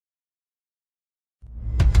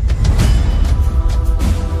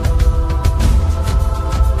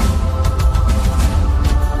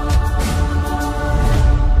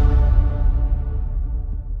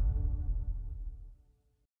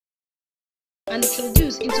and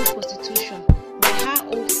introduced into prostitution by her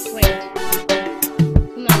old friend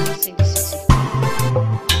who now lives in the city.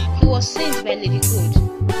 He was sent by Lady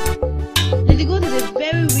Gold. Lady Gold is a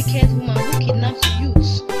very wicked woman who kidnaps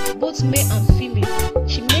youths, both male and female.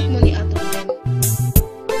 She makes money out of them.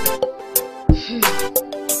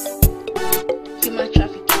 Human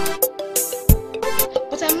trafficking.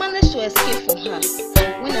 But I managed to escape from her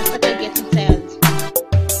when I started getting tired.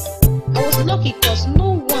 I was lucky because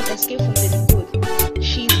no one escaped from Lady Gold.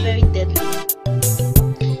 She is very deadly.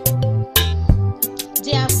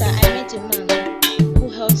 Day after, I met a man who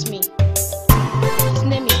helped me. His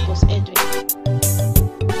name is Boss Edwin.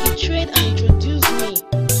 He trained and introduced me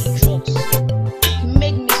to drugs. He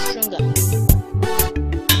made me stronger.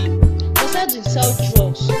 Boss Edwin sells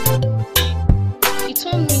drugs. He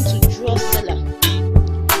turned me into a drug seller.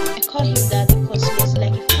 I call him Daddy because he was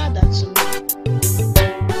like a father to me.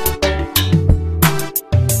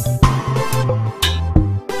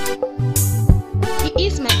 He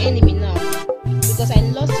is my enemy now because I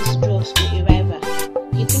lost his drugs to a rival.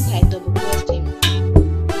 He thinks I double-crossed him.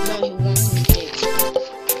 Now he wants me dead.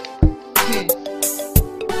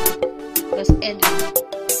 Boss Edwin,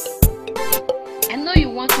 I know you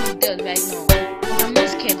want me dead right now, but I'm not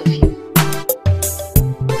scared of you.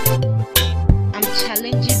 I'm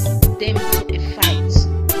challenging them to a fight.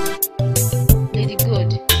 Lady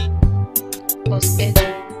Gold, Boss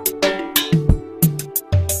Edwin,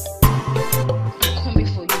 I'm coming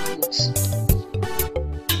for you both.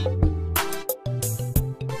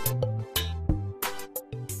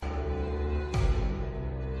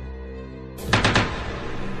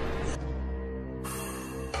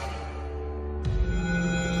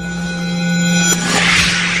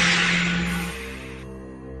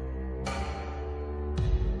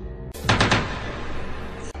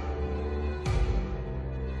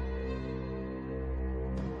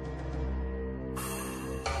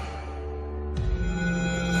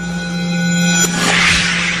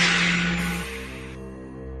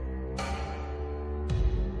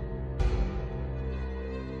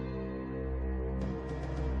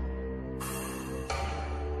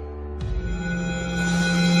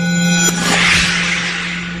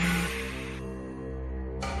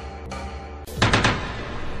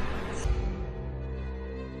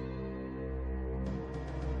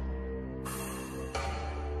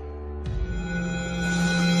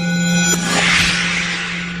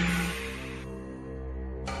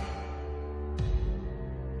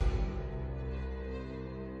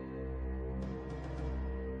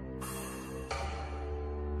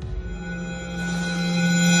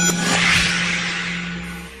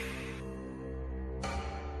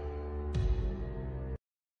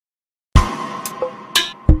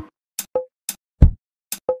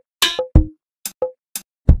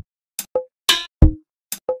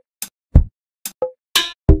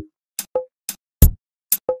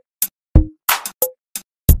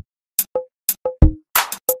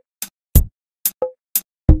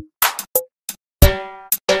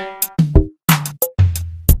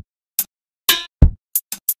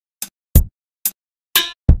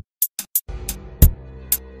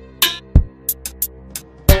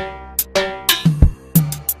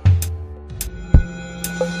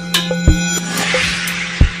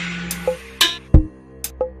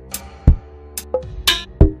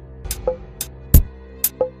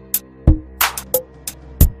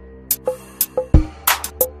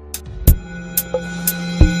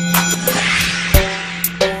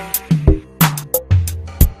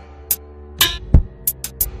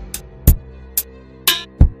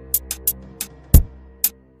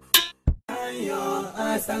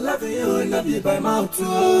 I love you, not be by mouth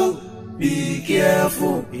too. Be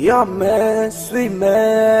careful. Your mess, sweet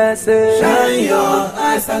message. Shine your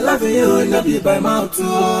eyes, I love you, not be by mouth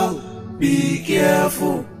too. Be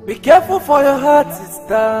careful. Be careful for your heart is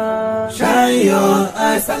down. Shine your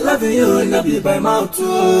eyes, I love you, not be by mouth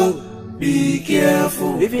too. Be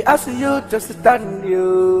careful. If he asks you to stand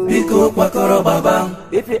you, Be cook wakoro baba.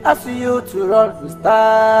 if he asks you to run,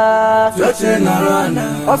 start. Church na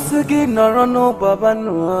rana. Osugi no run no baba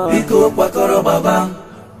no. Be cook wakoro baba.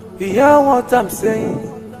 You hear what I'm saying?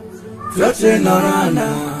 Church na rana.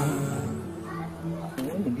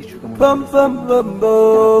 Bum bum bum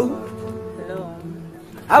bum.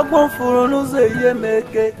 I want for no say ye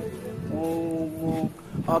make it.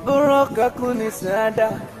 Aburo kakuni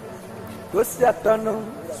sada. Go see a tunnel,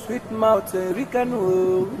 sweet mouth,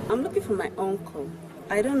 Ricano. I'm looking for my uncle.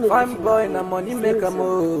 I don't know. Fine boy, na money make a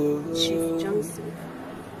move. Chief Johnson.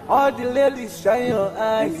 All the ladies shine your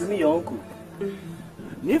eyes. You mean your uncle?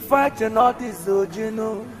 You fight your notice, so you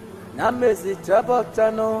know. Now message about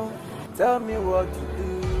channel. Tell me what to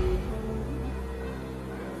do.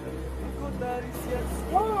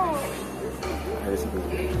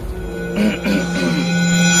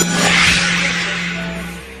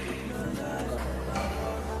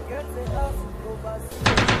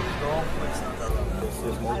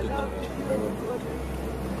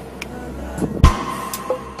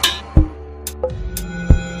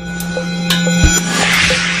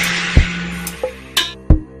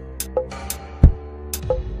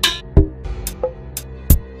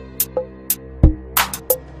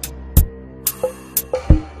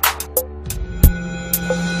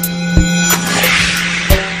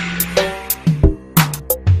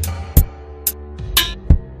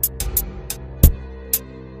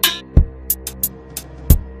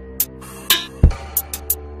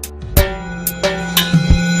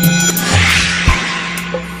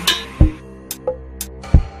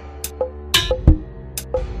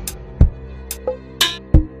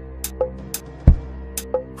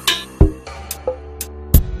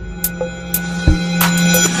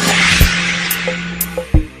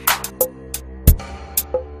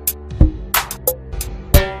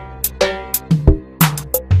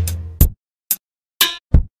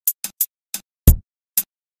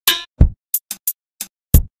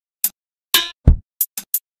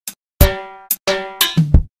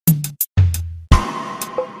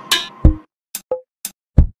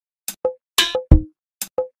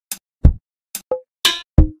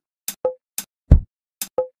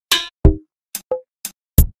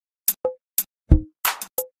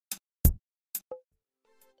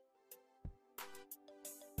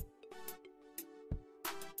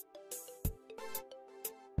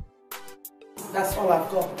 That's all I've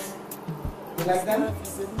got. You like them?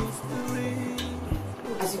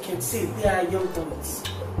 As you can see, they are young boys.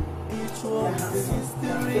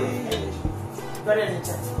 Very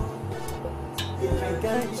energetic. You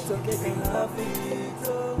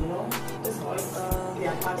know, this boys, they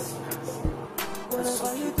are participants. That's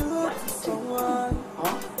so cute.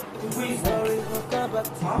 Huh? Who is that?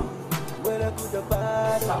 Huh?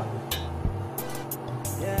 Stop.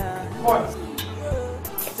 What?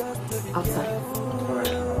 Outside.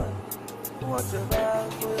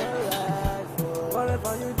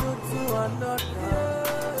 Whatever you do to another,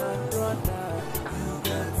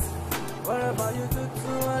 whatever you do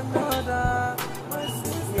to another, my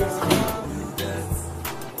sister,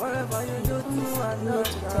 whatever you do to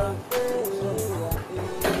another,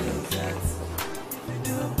 if you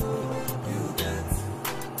do good, you get.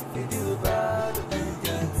 If you do bad, you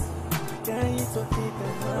get. Can you so keep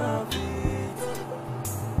and love it?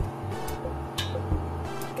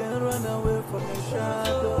 Can't run away from the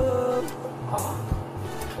shadow.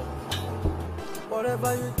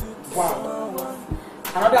 Whatever you do to someone,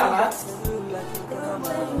 Another alert?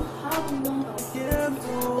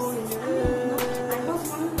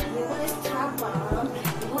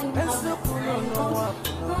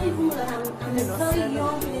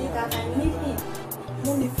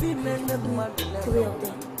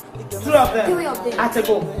 Three of them. At a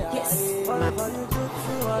go. Yes. Whatever you do to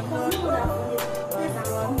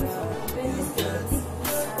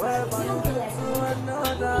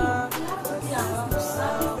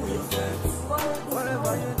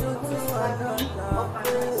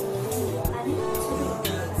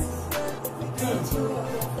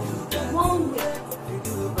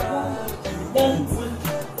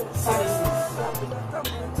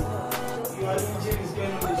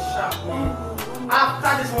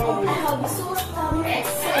After this one, I have been so starving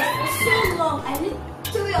for so long. I need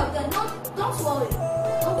three of them. Don't worry.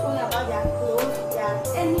 Don't worry about their clothes, their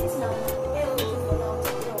anything. Everything for them. I'll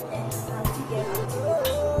take care of them. I'll take care of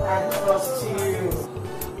them. I trust you.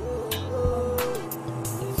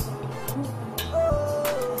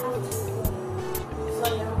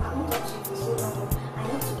 Sorry, I'm not touching for so long. I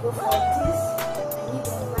need to go for this. I need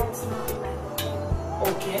them right now in my hotel.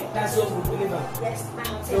 Okay, that's yours will deliver. Yes, my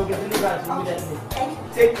hotel. It will be delivered immediately. Thank you.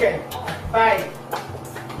 Take care. Bye.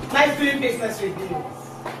 Nice doing business with you.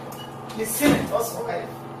 You see it also, okay?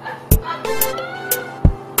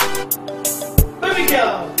 Baby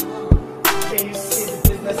girl, can you see the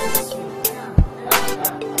business is sweet?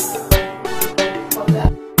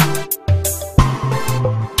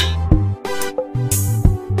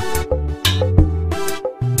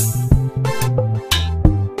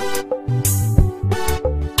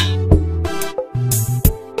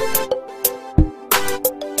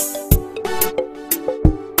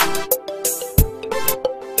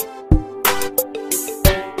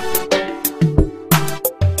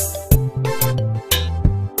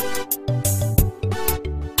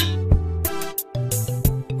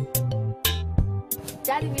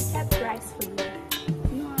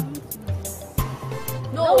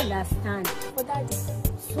 understand. For daddy.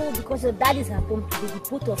 So because your daddy's at home today, the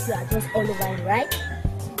both of you are just all over him, right?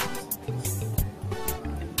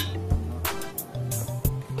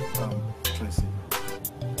 Tracy,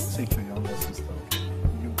 take your younger sister.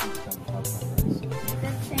 You both can have my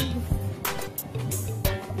rights. Thank you.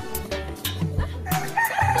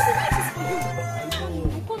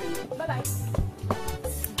 Bye-bye.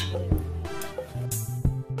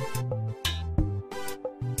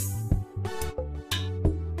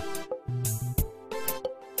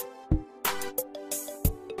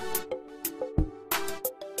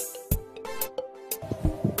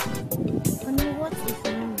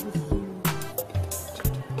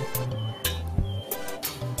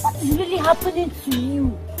 What is really happening to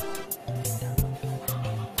you?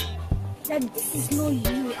 Like, this is not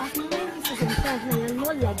you. I've known you for some time and you're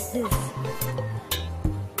not like this.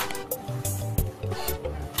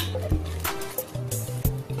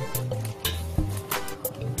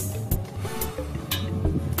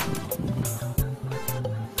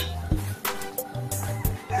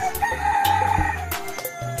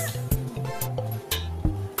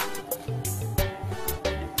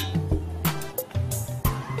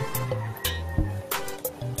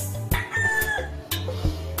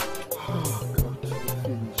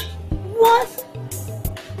 What?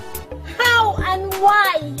 How and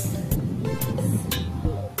why?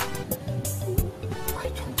 I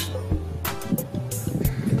don't know.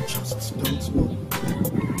 Just don't know.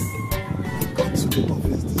 I got to the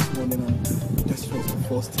office this morning and this was the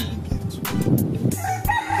first thing he gave to me.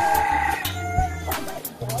 Oh my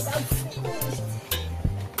God, I'm finished.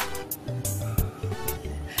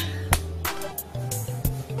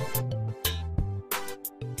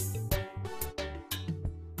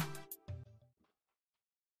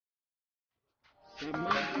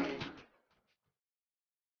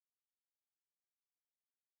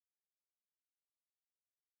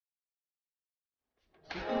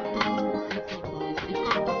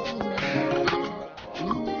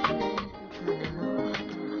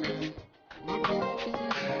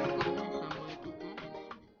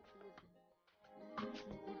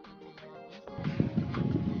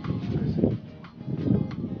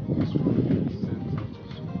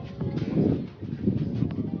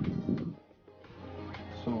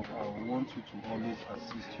 So I want you to always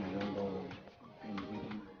assist your younger one in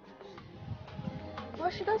reading books. But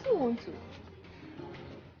she doesn't want to.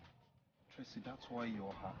 Tracy, that's why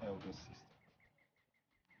you're her elder sister.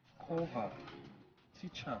 Call her,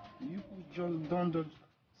 teach her. You just don't just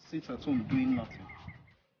sit at home doing nothing.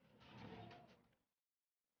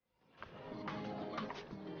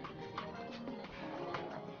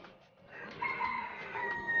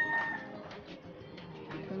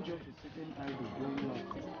 You can't just be sitting idle doing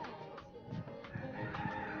nothing.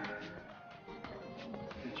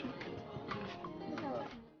 Teach her.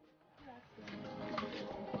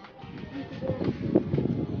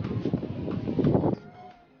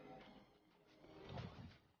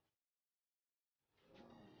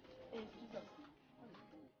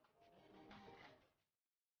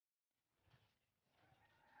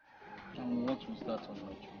 And what was that on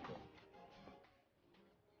my children?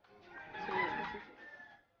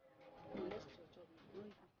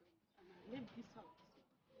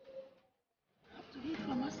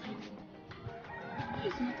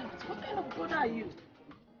 What kind of God are you?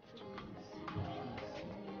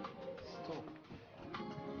 Stop.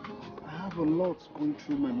 I have a lot going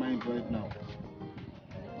through my mind right now.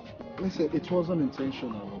 Listen, it wasn't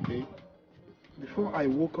intentional, okay? Before I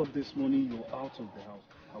woke up this morning, you're out of the house.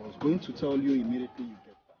 I was going to tell you immediately you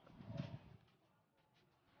get back.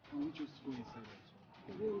 Can we just go inside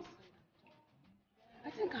and talk? I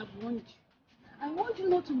think I've warned you. I warned you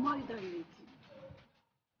not to marry that lady.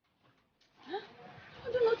 Huh? I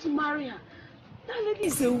want you not to marry her. That lady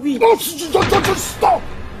is a witch. No, just stop!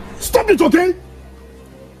 Stop it, okay?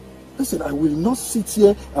 Listen, I will not sit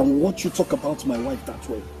here and watch you talk about my wife that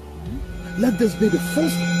way. Let this be the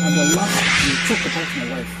first and the last you talk about my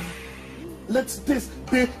wife. Let this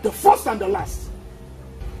be the first and the last.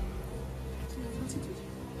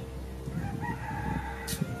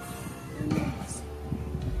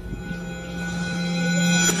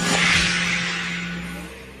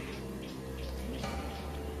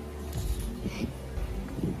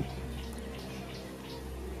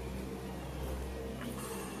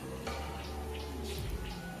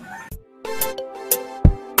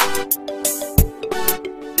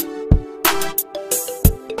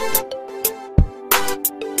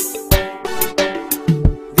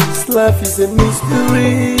 Life is a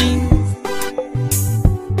mystery,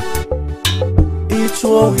 each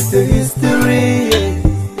one with a history.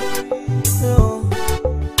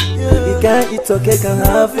 Baby, can't eat okay, can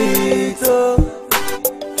have it.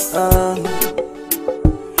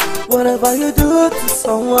 Whatever you do to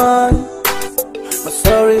someone, my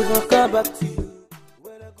sorry will come back to you.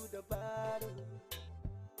 Whether good or bad,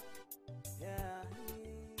 yeah,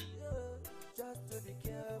 just to be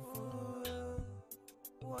careful.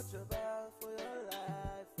 Watch your back for your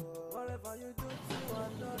life. Whatever you do to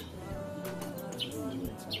another.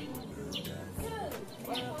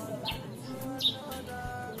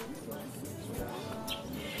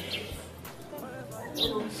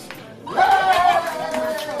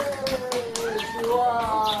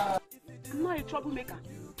 I'm not a troublemaker.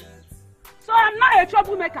 So I'm not a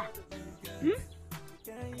troublemaker.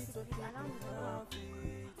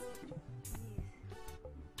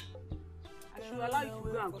 I should allow you to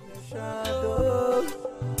go and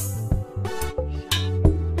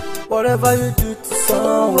whatever you do to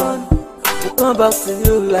someone will come back to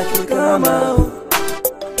you like a karma.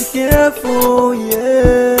 Be careful,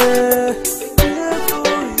 yeah. Be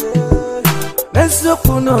careful, yeah. Let's look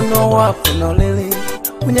for no up for no lily.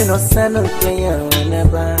 When you're not sending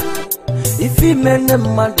whenever. If you men the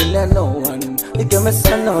man, no one. You can me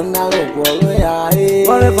send on now.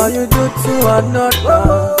 Whatever you do to another,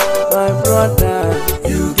 my brother,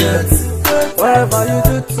 you get. Whatever you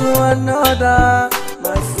do to another,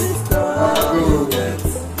 my sister, you get.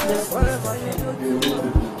 Whatever you do to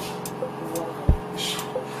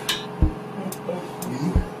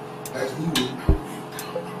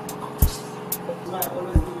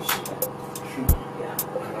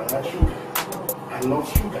I love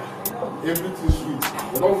sugar. Everything sweet. I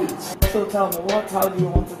love it. So tell me, how do you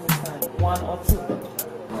want it this time? 1 or 2? I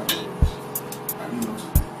need not to.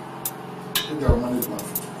 I think I'll manage my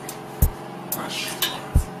food.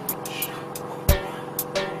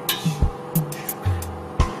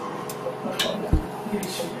 Give you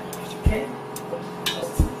sugar, okay?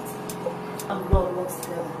 And blood works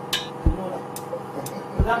together. You know that.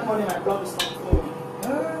 Without money, my blood is not flowing.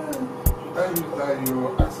 That is that your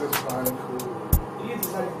access bank code. You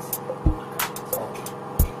design it.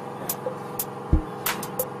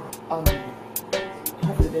 Okay. You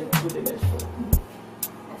have to then do the next one.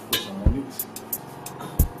 Of course, I'm on it.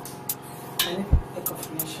 I need a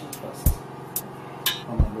confirmation first.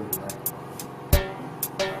 I'm not very right.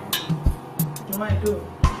 You might do.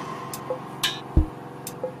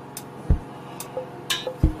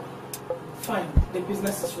 Fine, the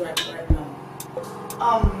business is right now.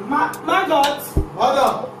 Margot!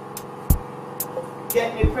 Mother! Get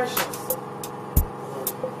me Precious.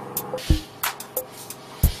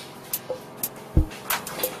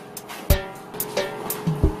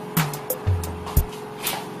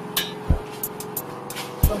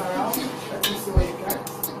 Turn around. Let me see what you got.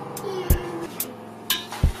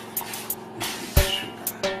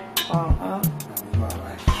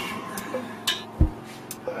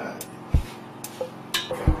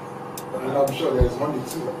 And I'm sure there's money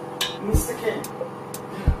too. Mr. Ken,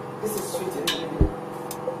 this is sweet and good.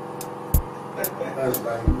 That's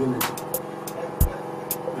like vinegar.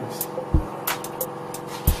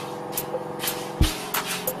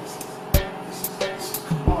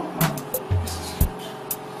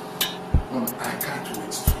 I can't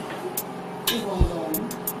wait to. This one long.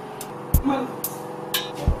 Man,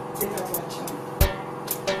 take that to my channel.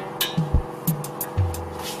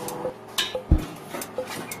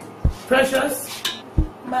 Precious?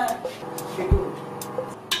 Ma. Okay, good.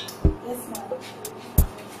 Yes, ma.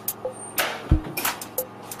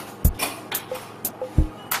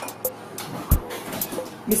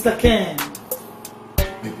 Mr. Ken.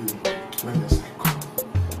 Maybe when the time comes,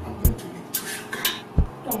 I'm going to need 2 sugar.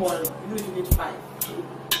 Don't worry, even if you need 5.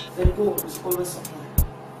 Let it go, it's always supply.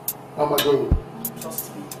 Mama, go.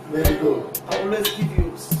 Trust me. Let it go. I will always give you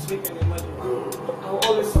sweet and emergency. I will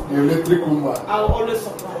always The supply. electric woman. I will always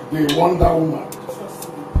supply. The wonder woman. Trust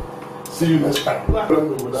me. See you next time.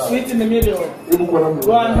 Sweet in the middle.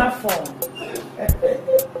 Go and have fun.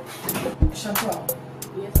 Chantal,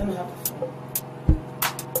 yes, let me have fun.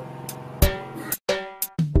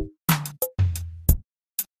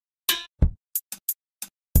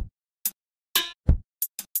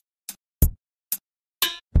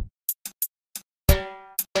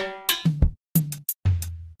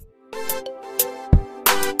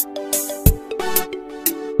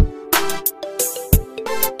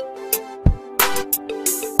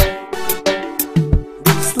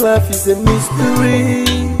 life is a mystery,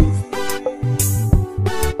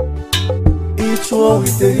 each one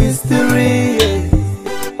with a history.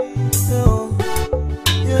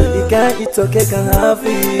 You can't eat okay, can have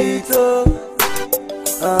it.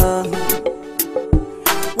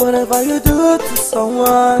 Whatever you do to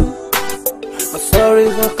someone, My sorry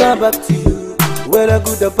will come back to you, whether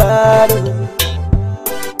good or bad.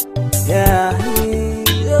 Yeah,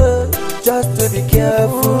 just to be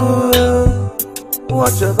careful.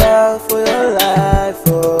 Watch your back for your life.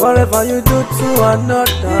 Whatever you do to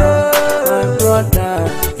another, my brother,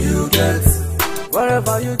 you get.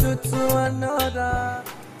 Whatever you do to another,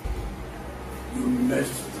 You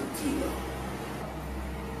messed with the dealer.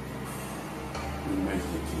 You messed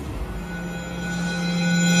with the dealer.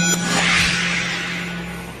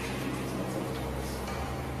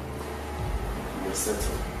 You're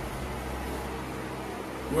settled.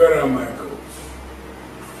 Where are my coats?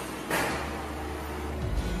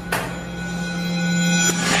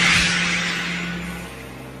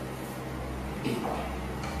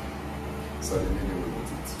 So the lady will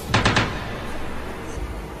eat it.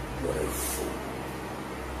 What a fool.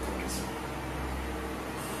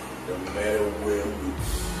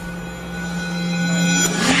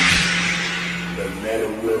 The matter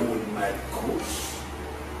where with my coach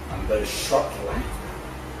and the shot light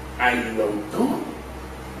and low down.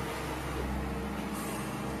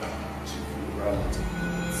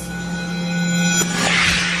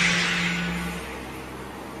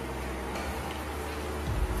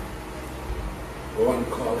 Go and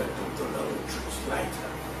call it Dr. Electric's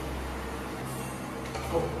lighter.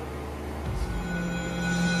 Oh.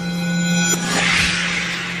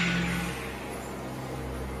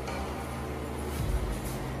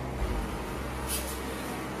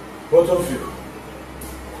 Both of you,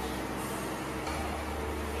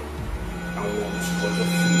 I want both of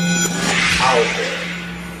you out there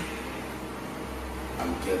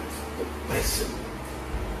and get the person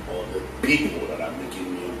or the people that are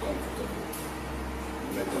making me uncomfortable.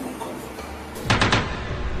 Make them uncomfortable.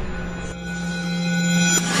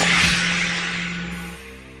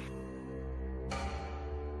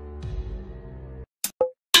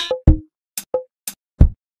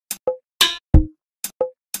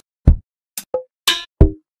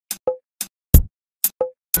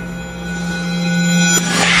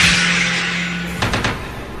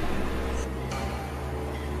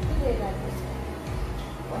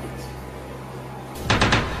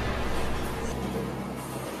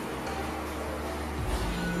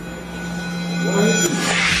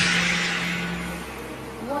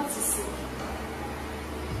 What is it?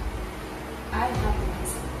 I have an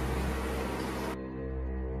answer.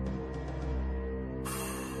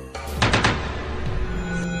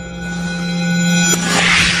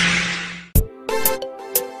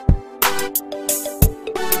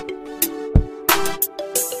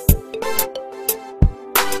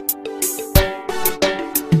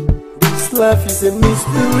 this life is a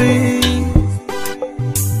mystery.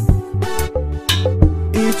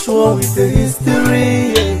 Each one with a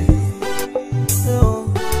history.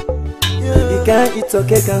 You can't eat or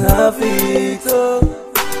cake and have it.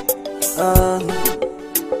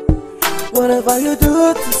 Whatever you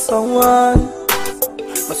do to someone,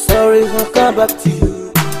 my sorry will come back to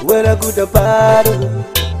you, whether good or bad.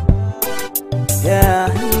 Yeah,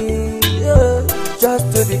 just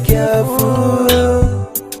to be careful.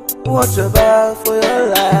 Watch your back for your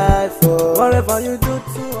life. Whatever you do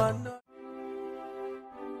to another.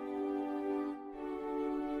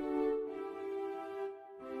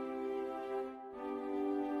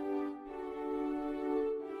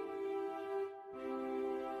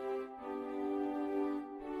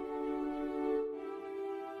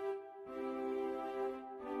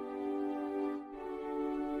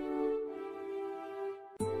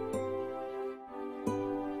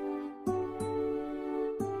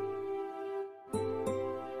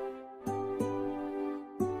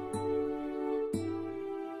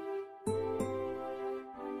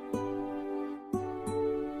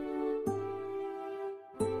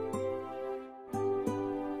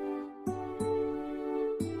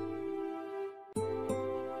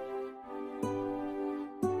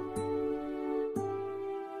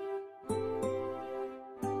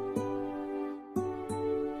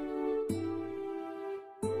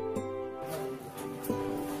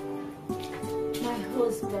 My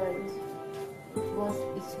husband was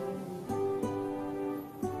his room.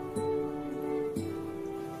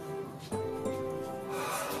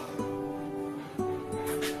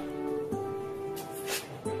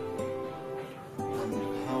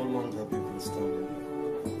 How long have you been standing?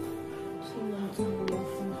 Too long to know your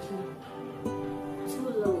thinking. Too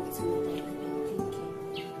long to know that I've been thinking.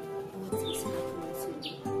 What is happening to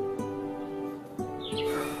you?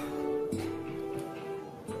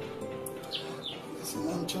 Listen,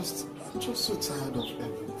 I'm just so tired of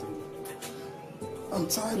everything. I'm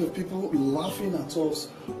tired of people laughing at us,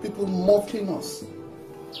 people mocking us.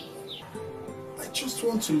 I just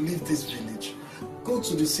want to leave this village go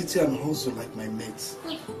to the city and hustle like my mates.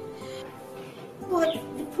 But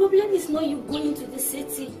the problem is not you going to the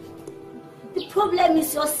city. The problem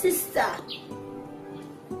is your sister.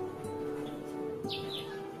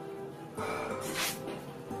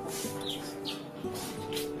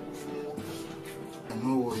 I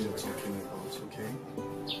know what you're talking about, okay?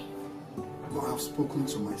 But I've spoken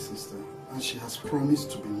to my sister and she has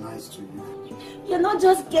promised to be nice to you. You're not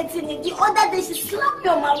just getting it. The other day she slapped me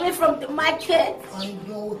on my way from the market. I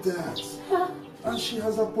know that. And she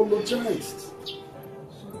has apologized.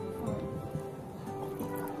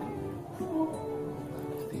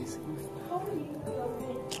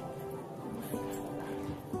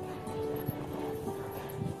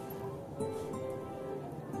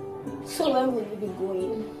 So when will you be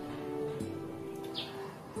going?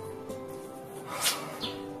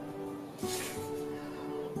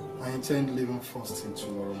 I intend leaving first thing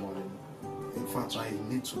tomorrow morning. In fact, I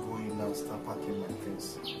need to go in and start packing my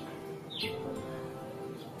things.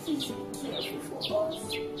 Please be careful for us.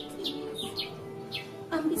 Please.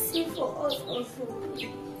 And be safe for us also.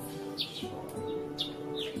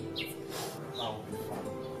 I'll be fine.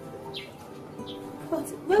 But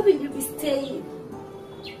where will you be staying?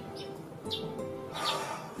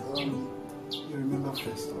 You remember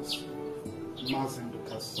Festus? Mazin the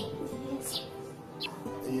castle. Yes.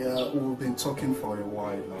 Yeah, we've been talking for a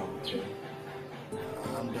while now, okay?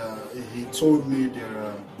 And he told me there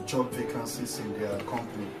are job vacancies in their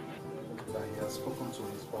company. That he has spoken to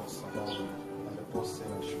his boss about them, and the boss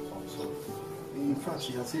said I should come. So, in fact,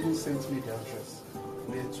 he has even sent me the address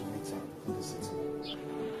where to meet him in the city.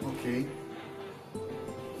 Okay?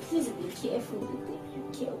 Please be careful with it.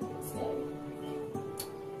 Be careful, sorry.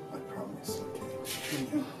 I promise, okay?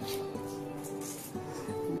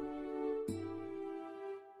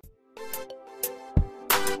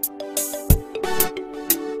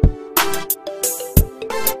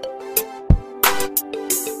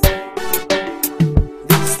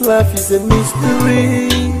 This life is a mystery.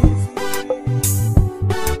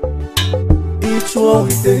 Each one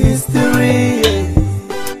with a history.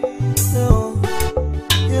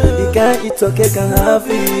 You can't eat or cake and have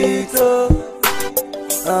it.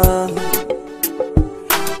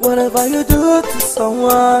 Whatever you do to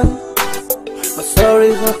someone, I'm sorry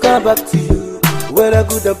will come back to you, whether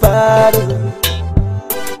good or bad.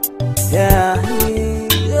 Yeah,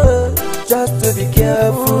 just to be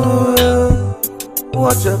careful.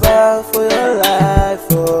 Watch your back for your life.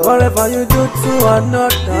 Whatever you do to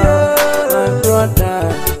another, my brother,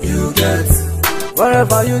 you get.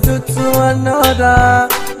 Whatever you do to another,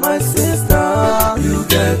 my sister, you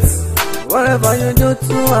get. Whatever you do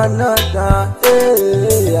to another,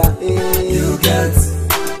 you get.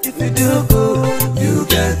 If you do good, you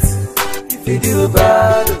get. If you do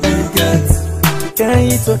bad, you get. You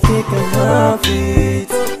can't eat or kick and have it.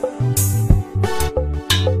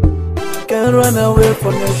 You can't run away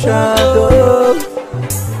from your shadow.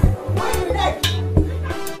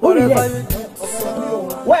 Whatever you do to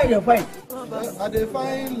someone, Where are you fine? I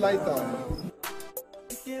define lighter.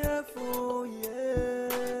 be careful, yeah.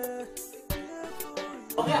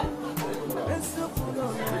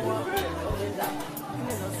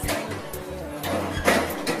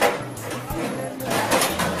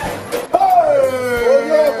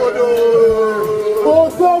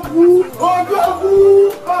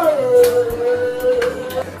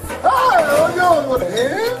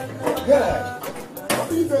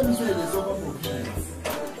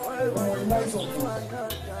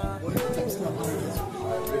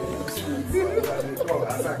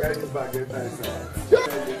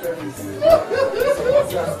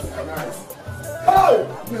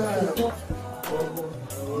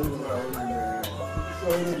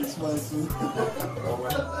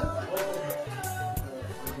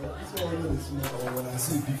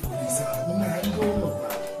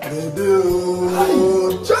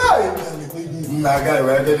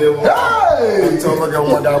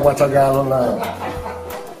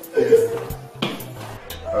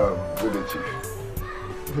 Good day, Chief.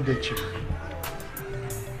 Good day, Chief.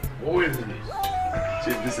 Who is this?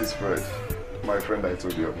 Chief, this is Fred, my friend I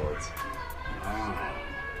told you about. Ah.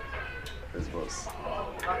 Yes, boss.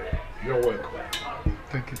 You're welcome.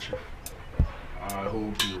 Thank you, Chief. I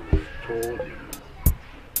hope you told him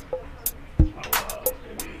our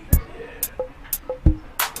ways here,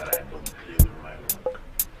 that I don't play with my work.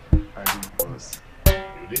 I did, boss.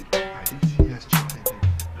 You did? I did, yes, Chief, I did.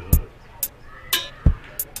 Good.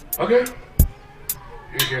 Okay.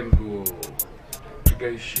 You can go. You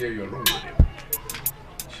can share your room with him.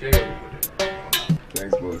 Share your room with him.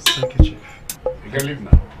 Thanks, boss. Thank you, Chief. You can leave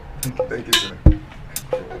now. Thank you, sir.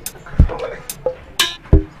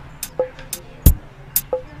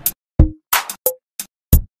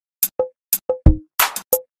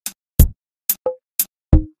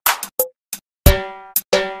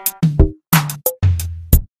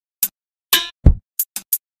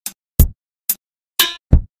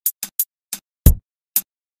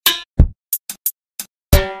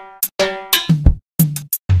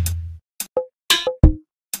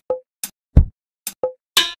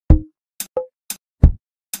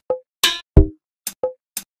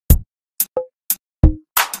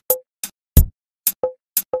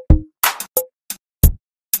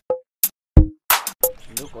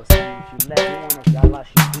 Look or see if you let one of your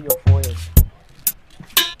lashes do your forehead.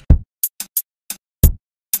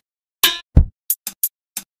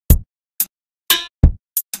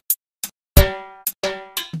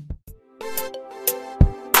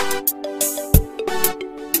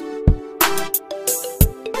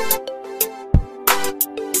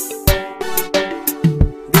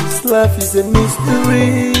 This life is a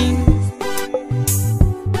mystery,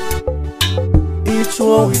 each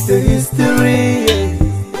one with a history.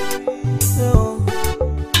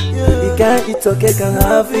 You can't eat or cake and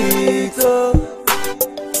have it.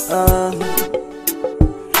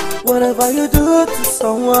 Whatever you do to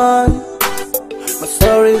someone, my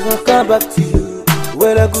story will come back to you,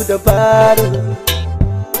 whether good or bad.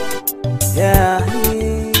 Yeah,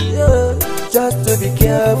 just to be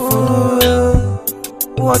careful.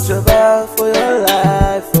 Watch your back for your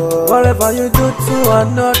life. Whatever you do to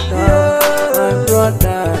another, my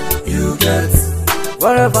brother, you get.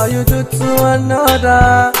 Whatever you do to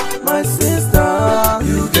another, my sister,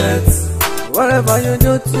 you get. Whatever you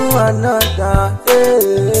do to another,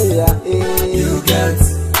 you get.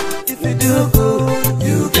 If you do good,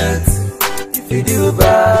 you get. If you do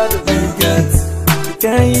bad, you get. You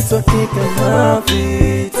can't eat or kick and have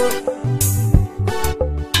it.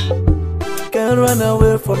 Can't run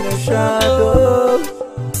away from the shadow.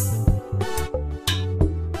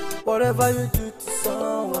 Whatever you do to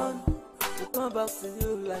someone will come back to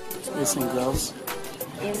you like it's Listen, girls.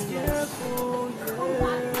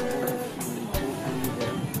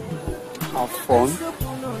 Have fun.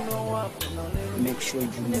 Make sure you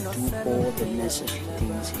do all the necessary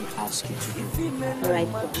things he asks you to do. Alright,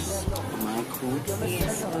 boss. Am I cool?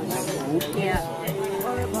 Yes. Am I cool? Yeah.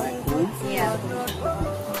 Am I cool? Yeah.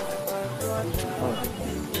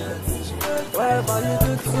 Whatever you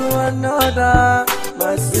do to another,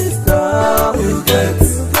 my sister, you get.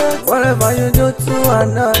 Whatever you do to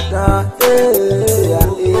another,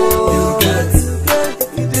 you get.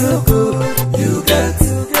 If you do good, you get.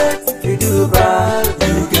 If you do bad,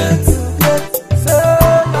 you get. So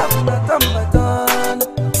love my done.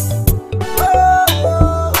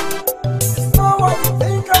 Oh, it's not what you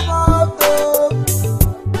think about though.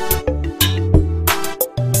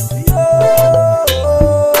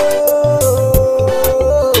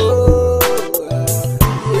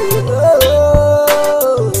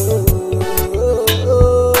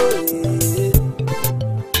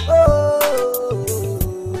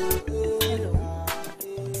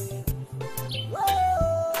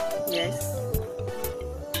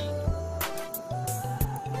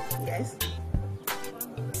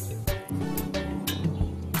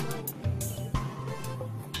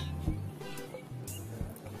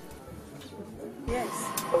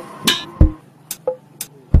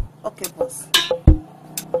 Okay, boss.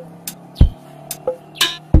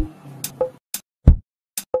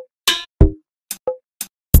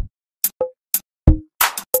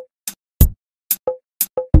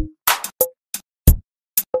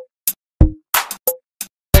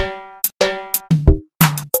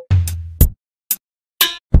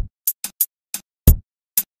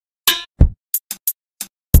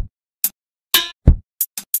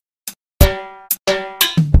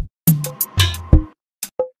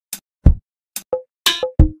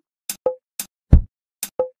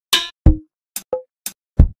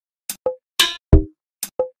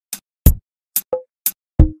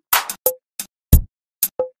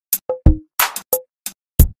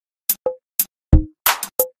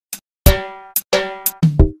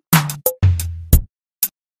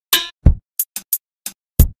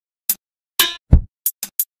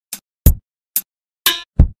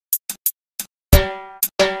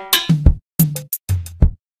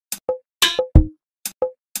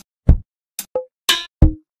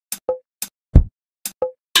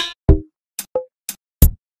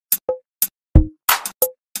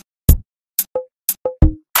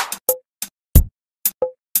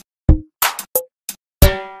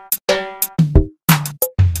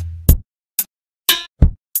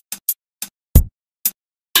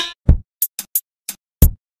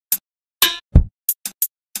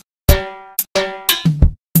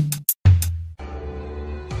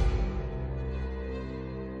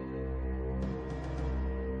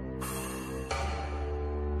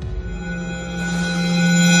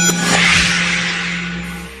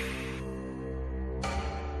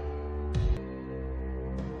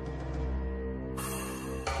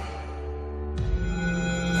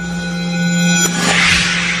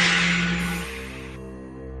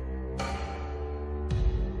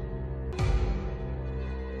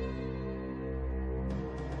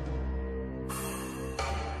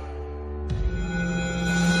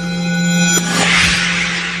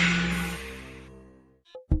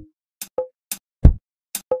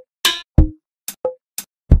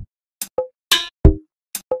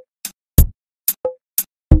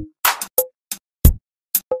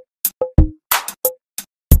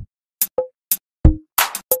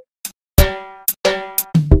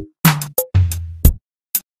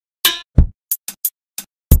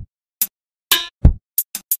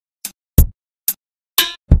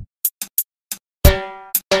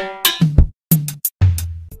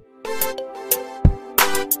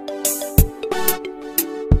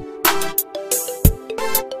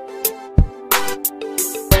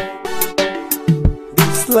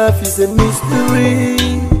 life is a mystery.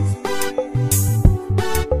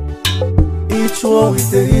 Each one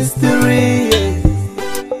with a history.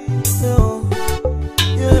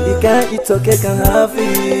 You can't eat okay, can have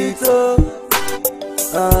it.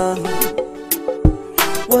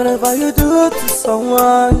 Whatever you do to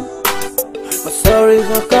someone, my sorry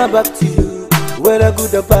will come back to you, whether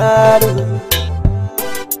good or bad.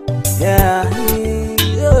 Yeah,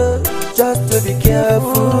 just to be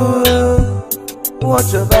careful.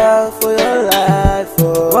 Watch your back for your life.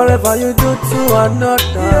 Whatever you do to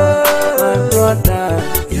another, my brother,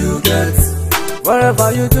 you get.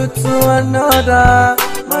 Whatever you do to another,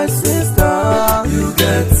 my sister, you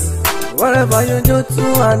get. Whatever you do to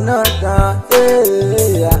another,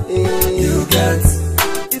 you get.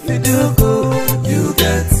 If you do good, you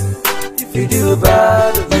get. If you do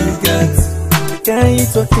bad, you get. You can't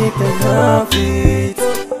eat or keep and have it.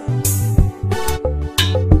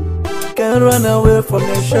 You can't run away from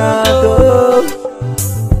the shadow.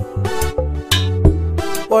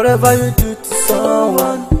 Whatever you do to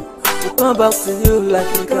someone will come back to you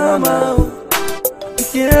like a karma. Be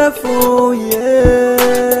careful,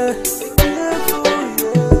 yeah.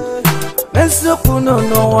 Let's look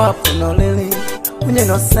no up no lily. When you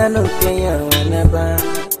no send no player whenever.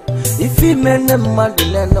 If you men the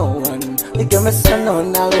mother no one, you can me send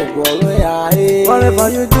on now. Whatever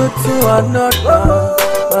you do to another,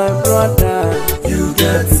 my brother, you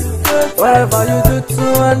get. Whatever you do to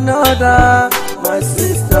another, my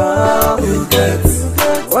sister, you get.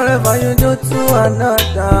 Whatever you do to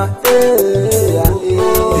another,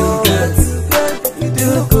 you get. You do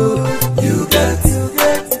good, you get.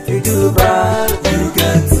 You do bad, you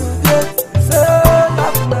get. So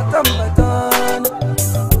I'm not on my done.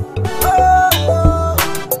 Oh,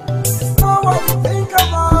 it's not what you think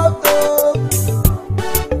about though.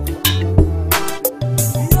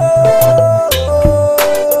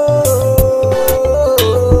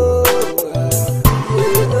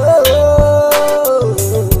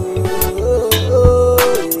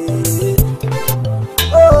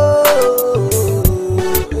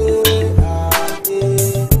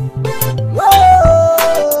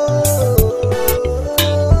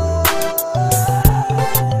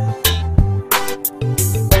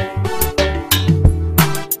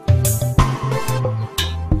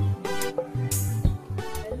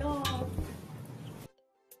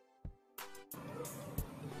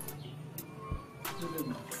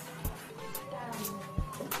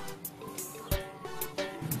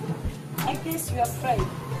 I guess you're afraid.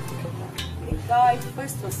 The guy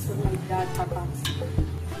first was to my dad about.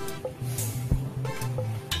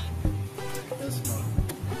 Yes, ma'am.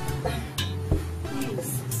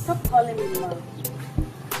 Please, stop calling me mom.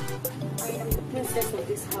 I am the princess of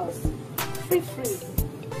this house. Free.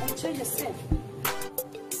 Enjoy yourself.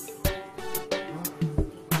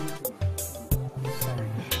 Sorry,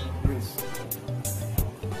 please.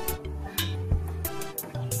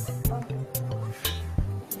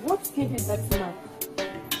 What gave you that mark?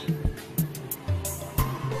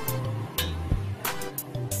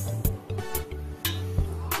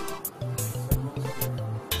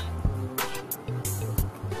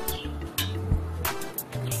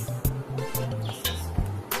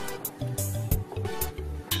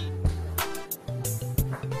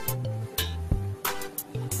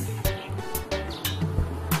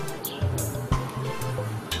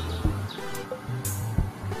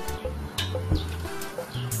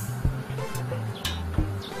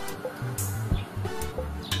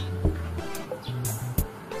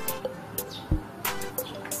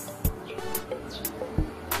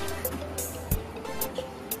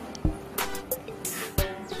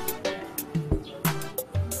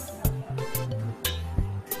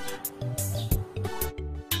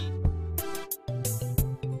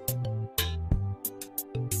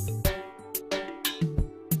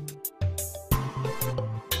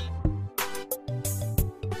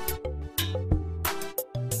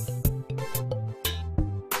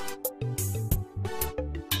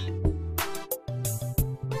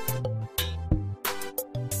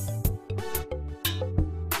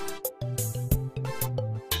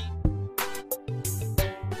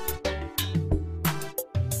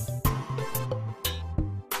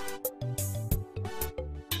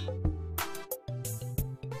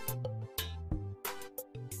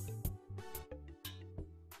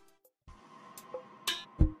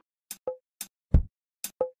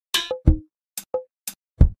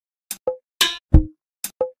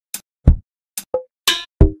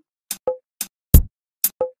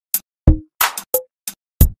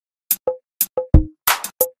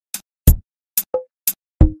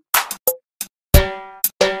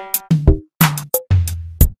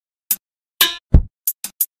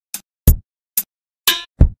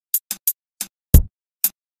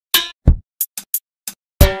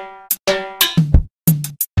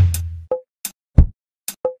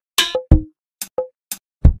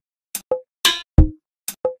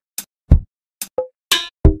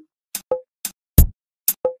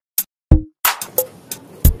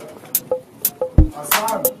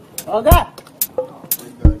 Okay.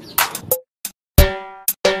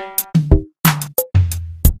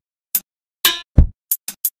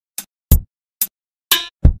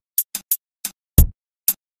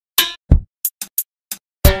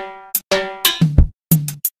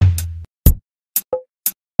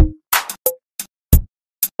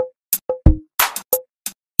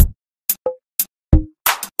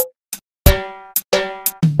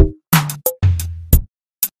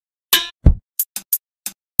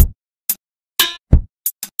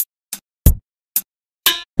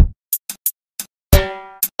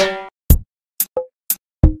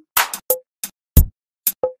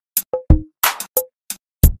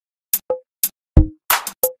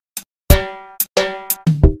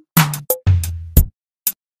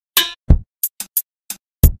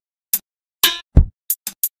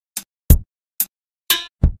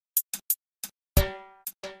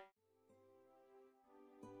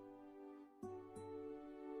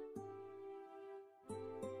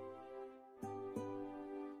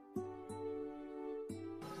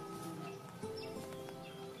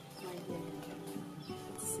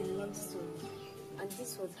 It's a long story, and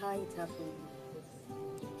this was how it happened.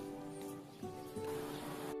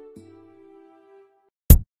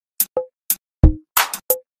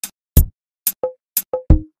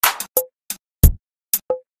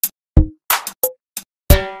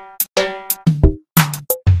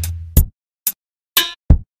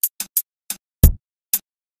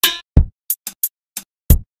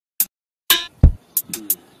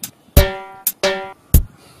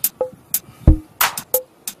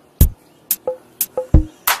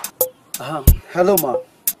 Hello, ma.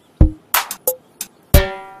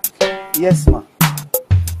 Yes, ma.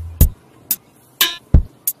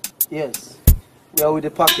 Yes, we are with the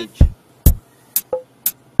package.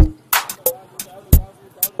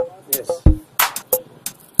 Yes.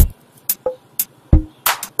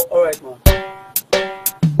 All right, ma. Thank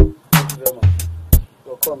you very much.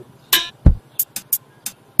 You're coming.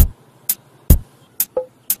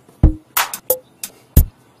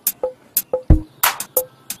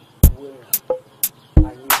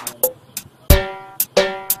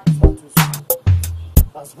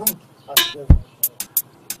 As rude as devil.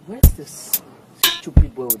 Where's this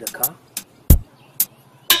stupid boy with the car?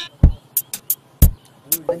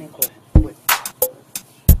 Let me call him. Wait.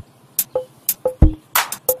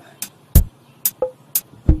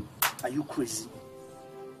 Are you crazy?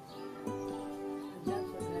 That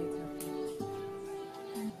was how it happened.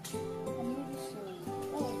 I'm really sorry.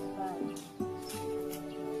 That was bad.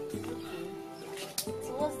 Okay.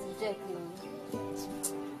 So what's the jack now?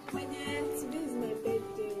 My dear, today is my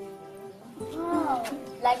birthday. Wow.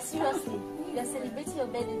 Like seriously, you're celebrating your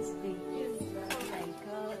birthday today. Oh my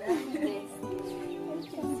god, happy birthday.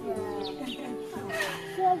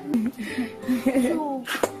 So,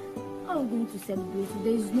 how are we going to celebrate?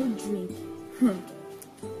 There is no drink. The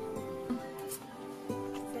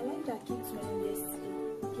line that keeps me on this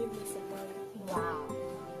gave me some money. Wow.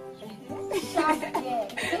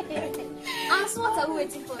 Yeah. And so what are we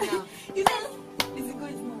waiting for now? You know, it's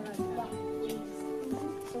going tomorrow.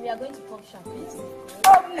 So we are going to pop champagne.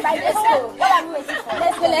 Oh, let's go. What are we waiting for?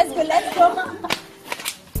 Let's go.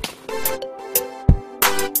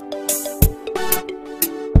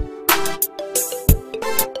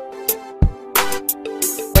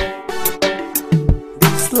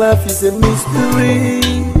 This life is a mystery.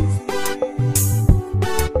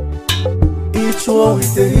 Each one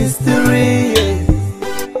with a history.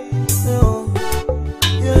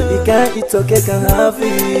 You can't eat or cake and have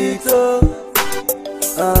it.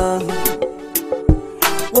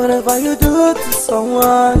 Whatever you do to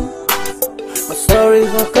someone, my story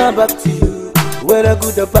will come back to you, whether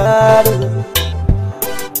good or bad.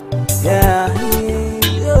 Yeah,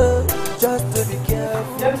 just to be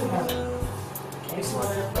careful.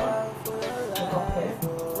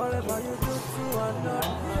 Whatever you do to another,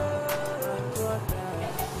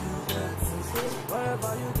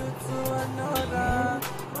 whatever you do to another,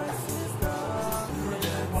 my sister.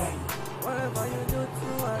 Whatever you do to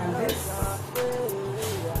another.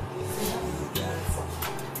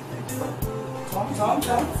 Tom.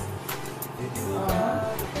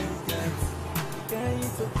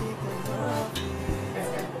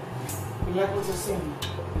 You like what you're saying?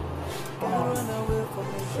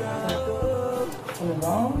 Turn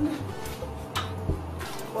around.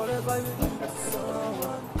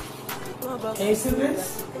 Can you see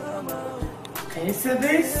this? Can you see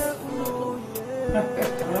this?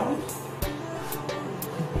 Around.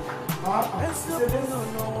 See this?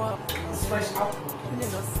 It's fresh apple.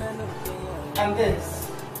 And this.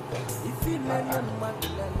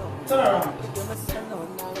 Turn around.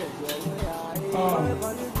 And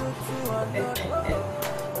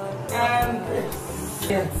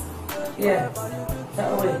yes, yes,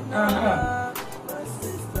 that way.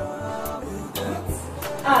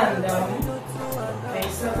 And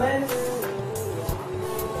face of this.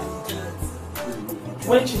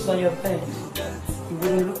 When she's on your bed, you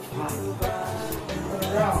wouldn't look fine. Turn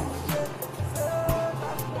around.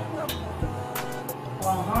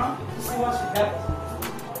 See what she got.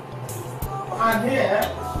 And here,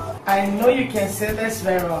 I know you can see this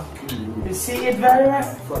very well. You see it very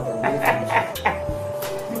well?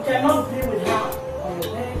 You cannot be with her on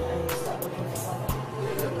your bed and you start looking for something.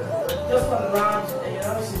 Just turn around and you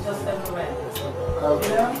know she's just everywhere. You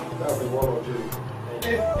know? That'll be one or two.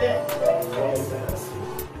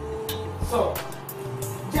 So,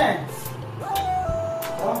 gents.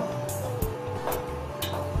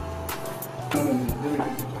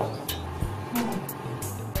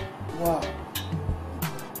 Wow.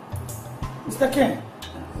 Mr. King,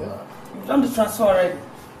 you've done the transfer already.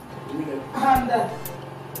 And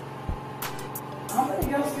how many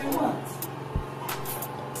girls do you want?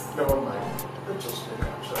 Never mind. Let's just make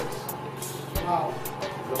our choice. Wow.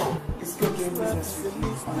 It's good doing business with you,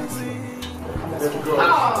 honestly. Let's go.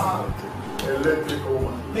 Electric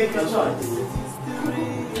woman. Make your choice.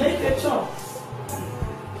 Make your choice.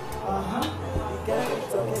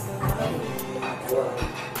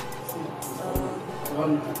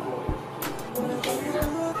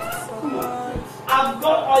 I've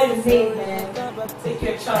got all you need, man. Take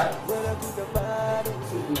your choice.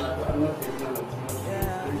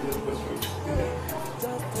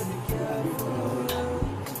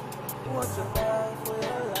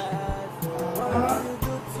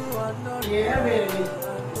 Yeah, baby.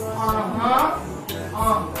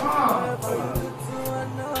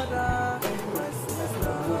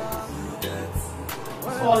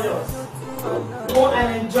 It's all yours. Go and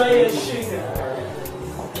enjoy your sugar.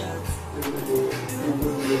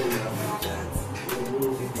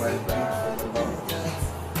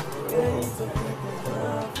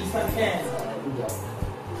 Mr. Ken,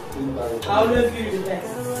 I always give you the best.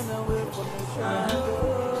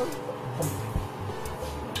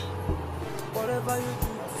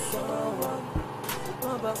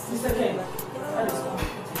 Mr. Ken, that is one.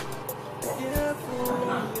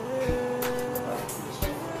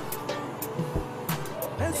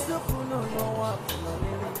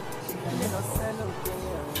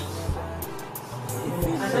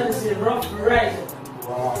 And that is a rough ride.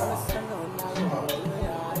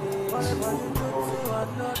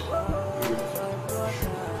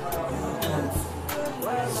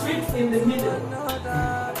 Sweet in the middle.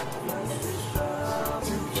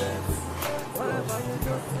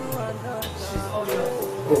 She's all yours.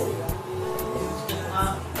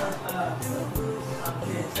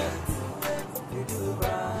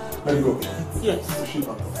 Let me go. Yes. She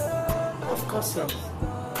back. Of course, yes.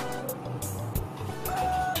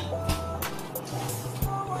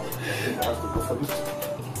 I have to go for this.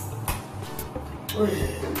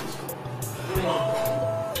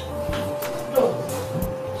 Go.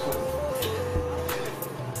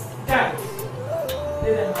 Guys,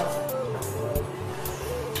 leave them outside.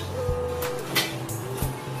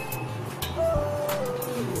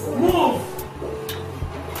 Move.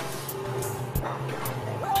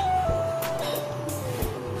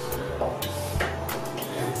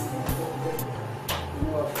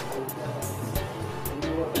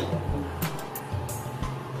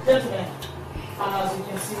 Gentlemen, as you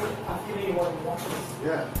can see, I've given you what you want.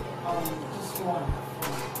 Yeah. Just one.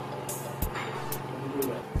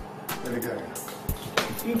 Let me go.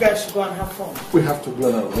 You guys should go and have fun. We have to do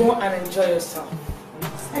it. Go and enjoy yourself.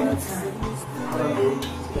 Anytime.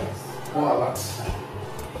 Yes. More alerts.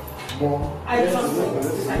 More. I trust you.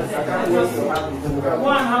 I trust you. Go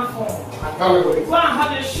and have fun. Go and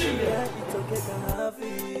have your sugar.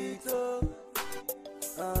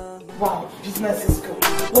 Wow, business is good.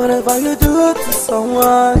 Whatever you do to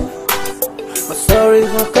someone, my story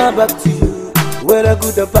will come back to you, whether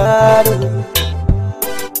good or bad.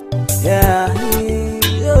 Yeah,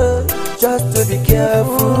 just to be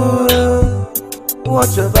careful.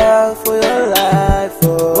 Watch your back for your life.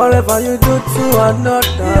 Oh. Whatever you do to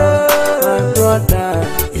another, my brother,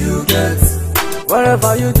 you get.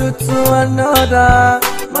 Whatever you do to another,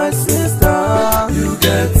 my sister, you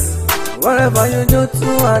get. Whatever you do to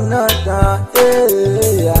another,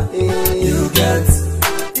 you get.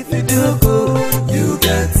 If you do good, you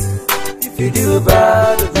get. If you do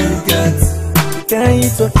bad, you get. You can't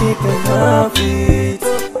eat or keep and have it.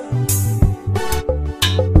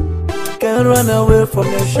 You can't run away from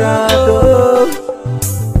your shadow.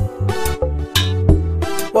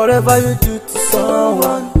 Whatever you do to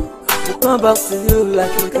someone, will come back to you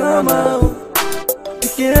like a karma. Be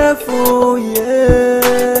careful,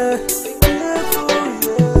 yeah. Be careful,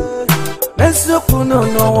 yeah. Let's open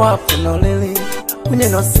on no up, no lily. When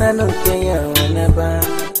you're not sending whenever.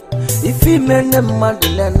 If you men them mad,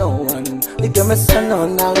 then no one. You give me son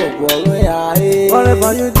on now,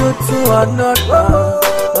 whatever you do to another,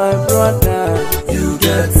 my brother, you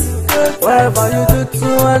get. Whatever you do to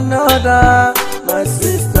another, my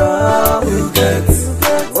sister, you get.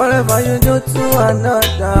 Whatever you do to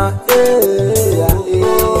another,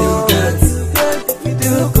 you get. If you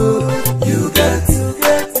do good, you get.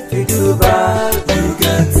 If you do bad, you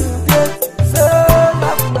get. So,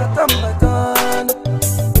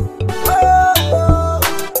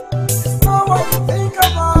 it's not what you think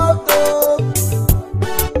about, though.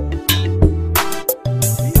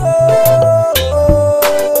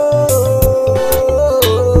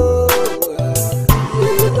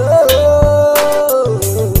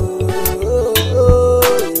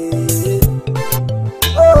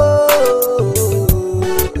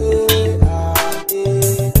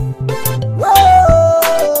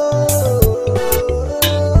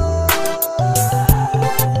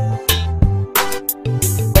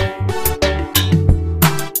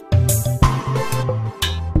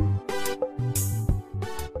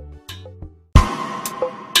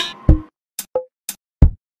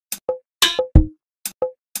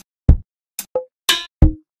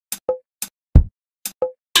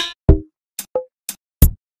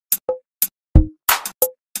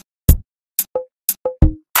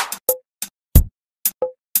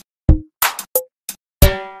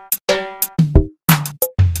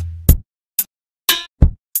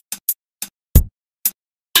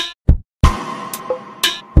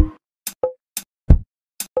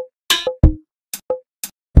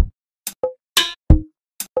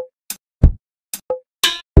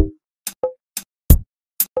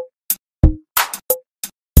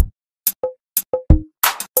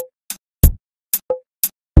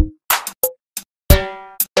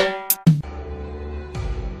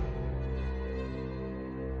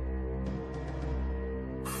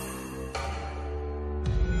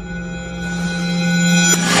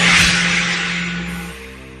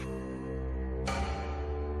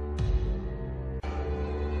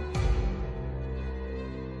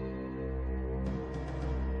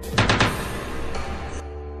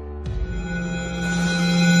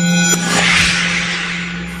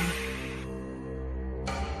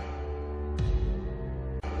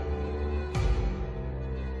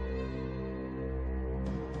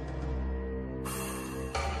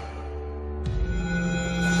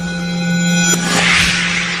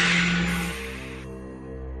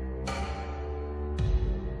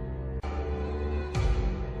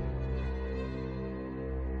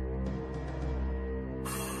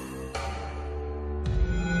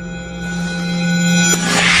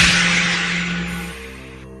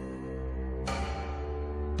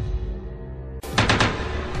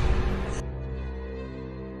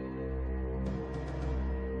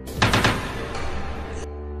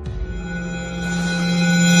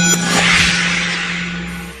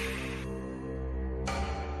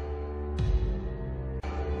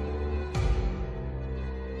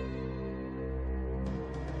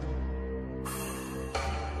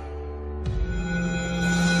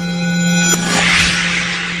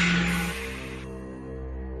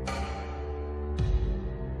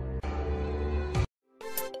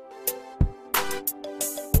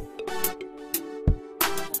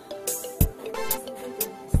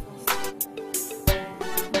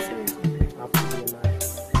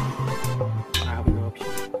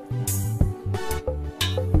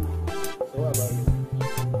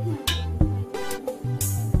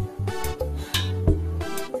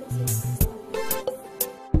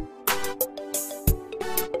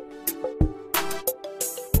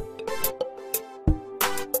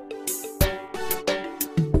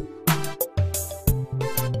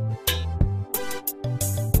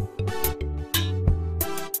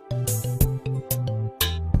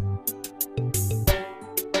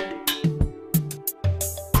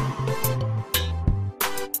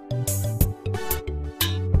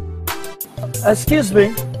 Excuse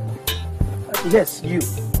me. Yes, you.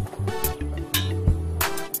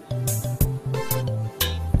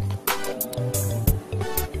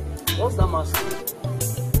 What's that mask?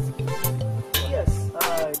 Yes,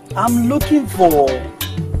 I'm looking for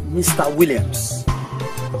Mr. Williams.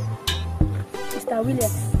 Mr.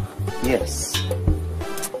 Williams? Yes.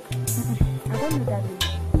 I don't know that name.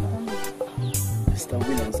 Mr.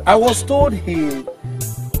 Williams. I was told he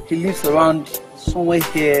lives around somewhere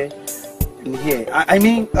here and here. I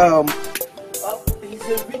mean, he's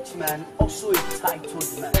a rich man, also a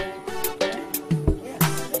titled man. Yes.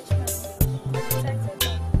 Rich man.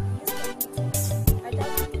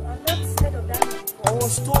 I'm not scared of that. I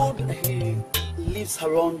was told he lives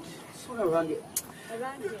around, somewhere around here.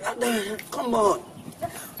 Around here. Come on.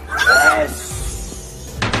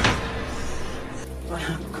 Yes.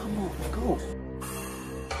 Come on, go.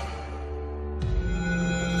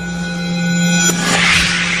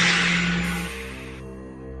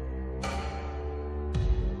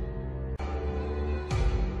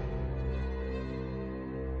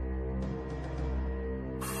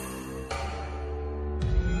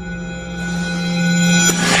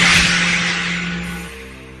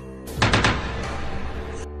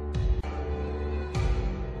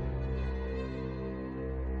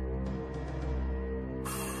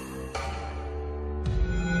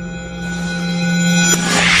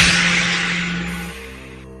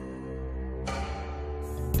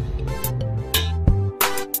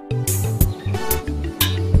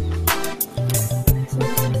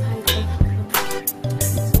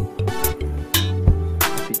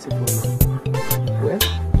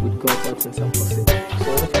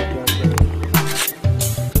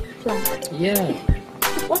 Yeah.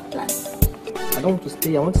 What plan? I don't want to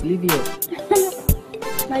stay. I want to live here.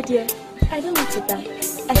 My dear, I don't want to die.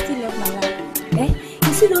 I still love my life. Eh?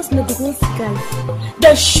 You see those Lagos guys?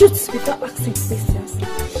 They shoot without asking questions.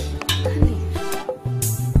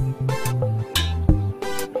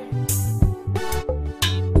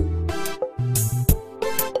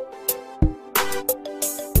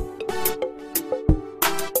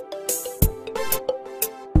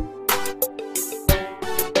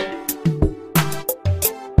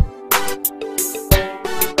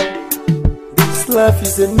 Life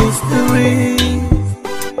is a mystery,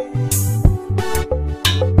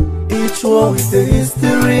 each one with a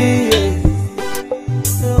history.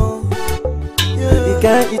 You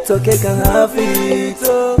can't eat or cake and have it.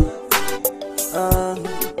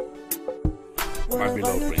 My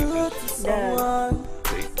beloved princess,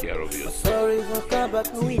 take care of yourself. Take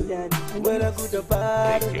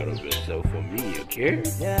care of yourself for me, okay?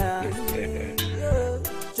 Yeah.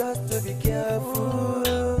 Just to be careful.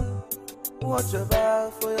 Watch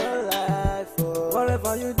about for your life,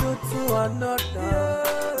 whatever you do to another,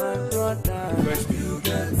 my brother, you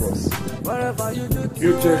get whatever you do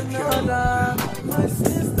to another, my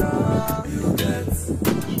sister, you get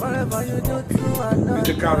whatever you do to another. Is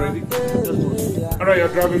the car ready? Alright, you're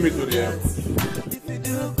driving me to the airport. If you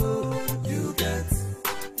do good, you get.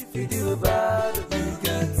 If you do bad, you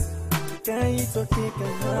get. You can eat or kick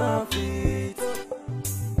and have it.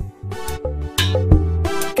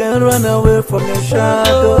 Can't run away from your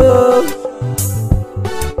shadow.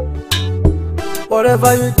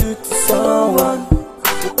 Whatever you do to someone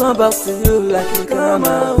will come back to you like a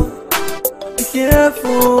karma. Be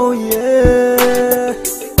careful, yeah.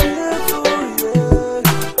 Be careful, yeah.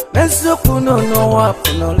 Mess up, no what,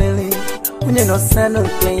 no lily. When you no send no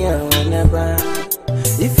thing, whenever.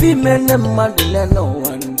 If you men them mad, no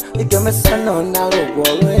one. You can mess on now,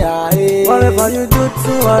 whatever you do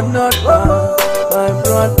to another, my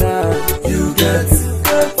brother, you get.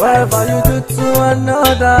 Whatever you do to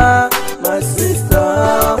another, my sister,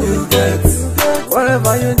 you get.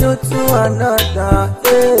 Whatever you do to another,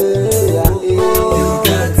 you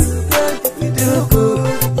get. If you do good,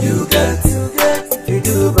 you get. If you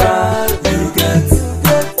do bad, you get.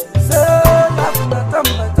 So,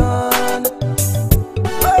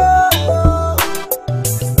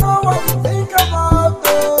 it's not what you think about,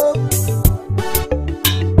 though.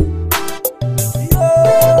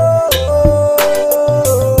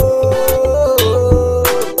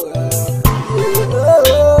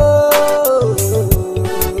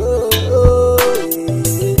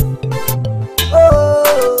 Oh,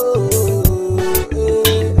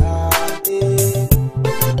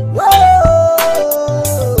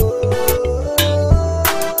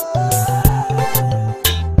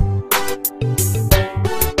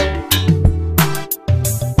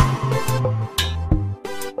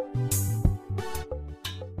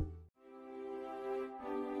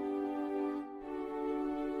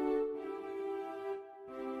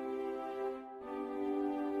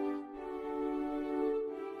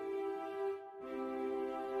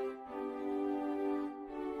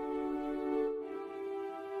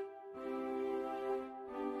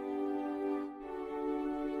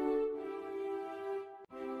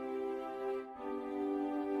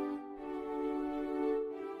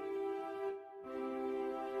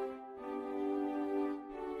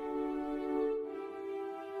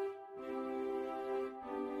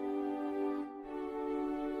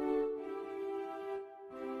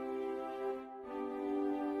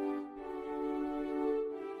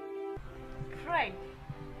 Fred.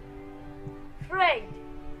 Fred.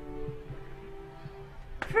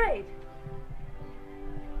 Fred.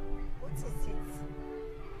 What is it?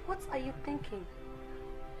 What are you thinking?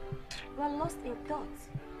 You are lost in thought.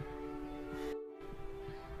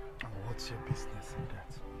 And what's your business in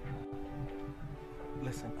that?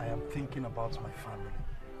 Listen, I am thinking about my family.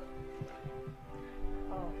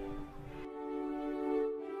 Oh.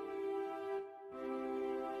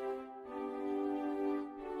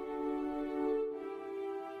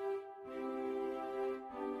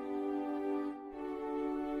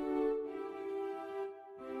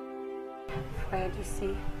 Fred, you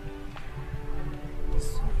see?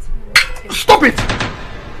 Stop it!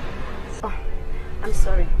 Oh, I'm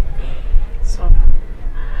sorry. Sorry.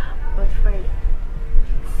 But Fred,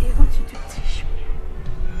 I want you to teach me.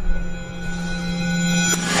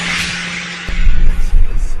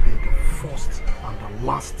 This will be the first and the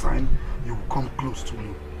last time you will come close to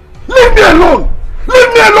me. Leave me alone!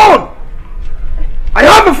 Leave me alone! I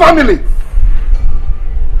have a family!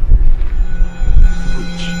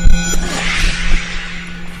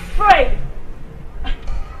 Fred!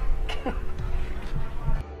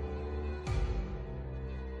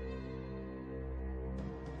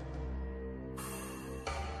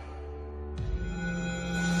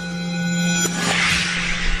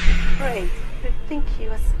 Fred, you think you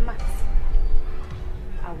are smart?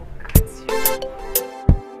 I will cut you.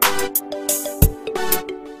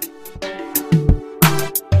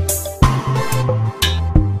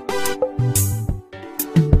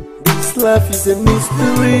 This life is a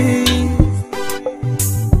mystery.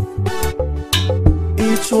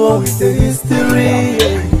 Each one with a history.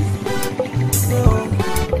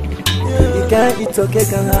 You can't eat or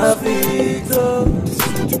cake and have it.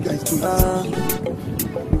 What you guys doing?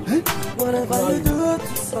 Whatever you do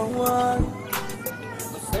to someone.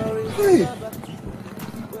 Sorry. Hey!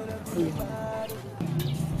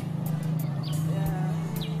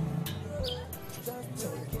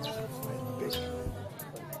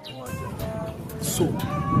 So,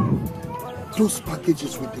 those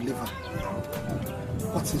packages we deliver,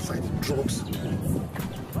 what's inside? Drugs?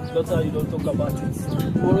 Daughter, you don't talk about it.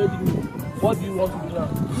 You already know. What do you want to do now?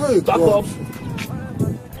 Hey, back God. up.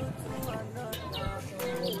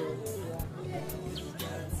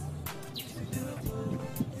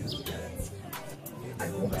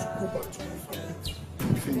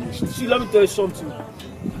 See, let me tell you something.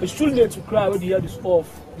 It's too late to cry when the head is off.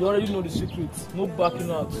 You already know the secret. No backing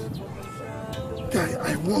out. Guy,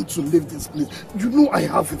 I want to leave this place. You know I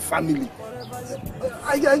have a family.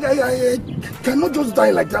 I cannot just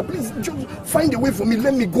die like that. Please, just find a way for me.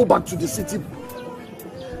 Let me go back to the city.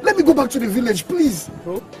 Let me go back to the village, please.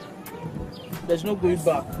 Bro, there's no going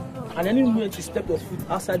back. And any moment you step your foot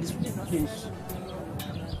outside this place,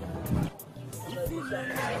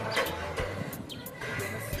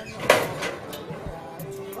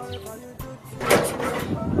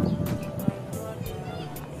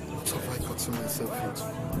 what have I gotten myself into?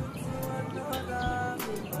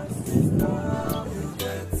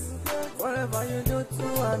 Whatever you do to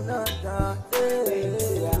another,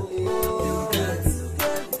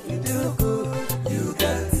 you do good, you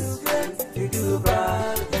get, you do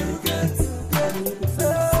bad, you get.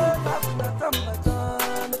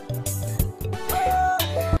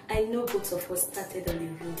 I know both of us started on a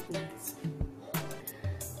wrong note.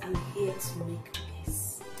 I'm here to make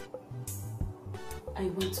peace. I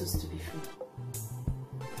want us to be free.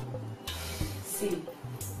 See,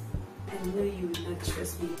 I know you will not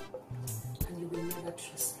trust me, and you will never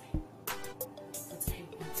trust me. But I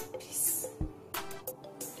want peace.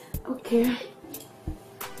 Okay.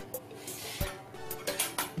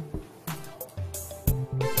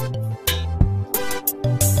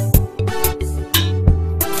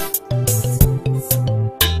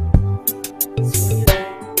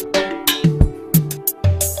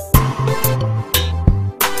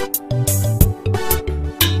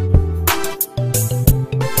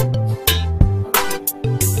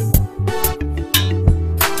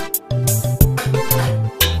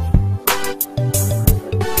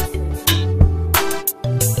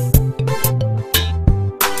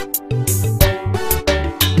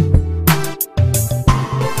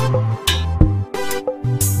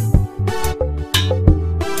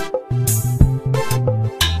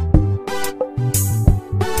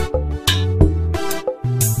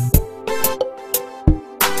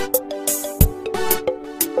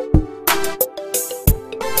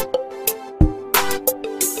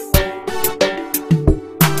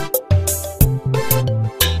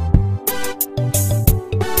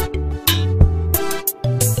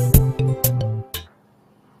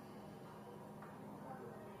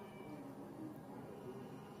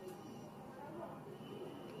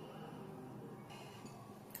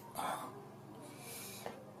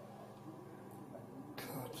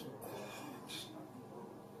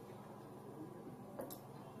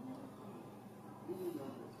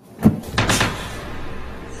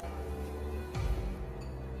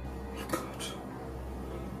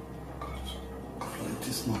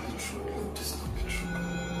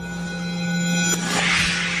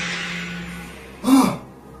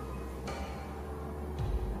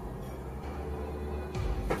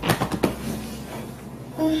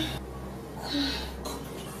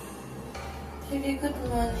 good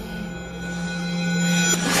morning.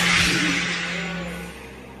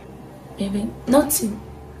 Baby, nothing.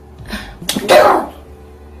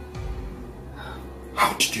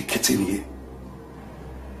 How did you get in here?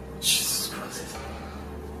 Jesus Christ.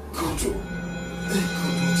 God,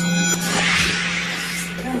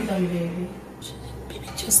 Calm down, baby. Baby,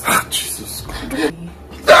 just... Jesus Christ.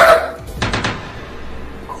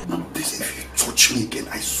 Now, this, if you touch me again,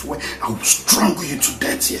 I swear I will strangle you to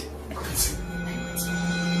death here.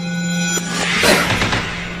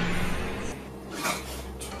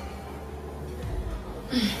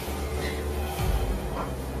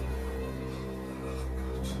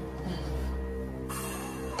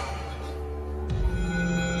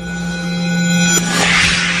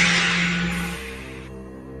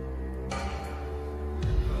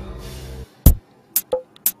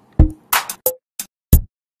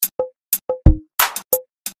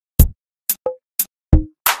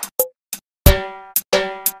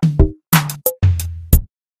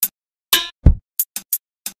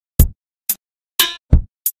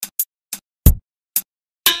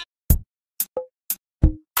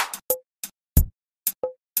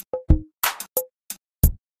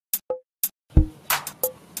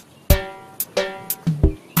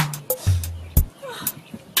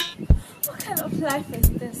 Life is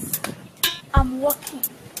this. I'm working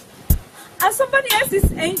and somebody else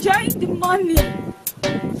is enjoying the money.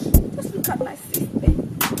 Just look at my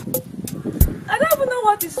system. I don't even know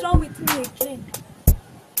what is wrong with me again.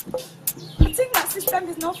 I think my system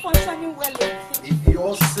is not functioning well again. If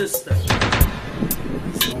your system is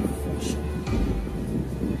not functioning,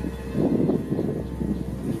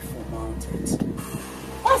 we format it.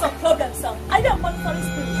 What's the problem, sir? Are you a monitoring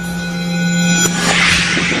spirit?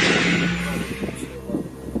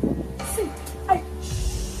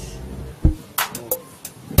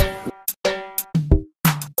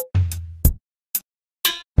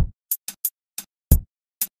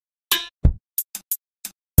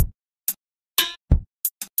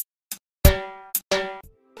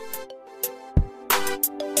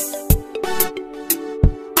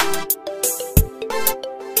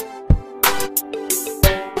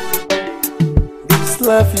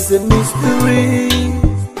 Life is a mystery.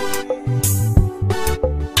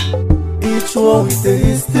 Each one with a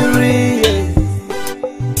history.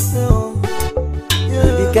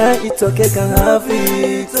 If you can't eat or cake and have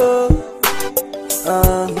it.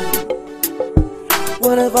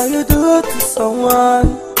 Whatever you do to someone,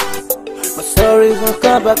 my story will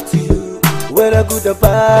come back to you, whether good or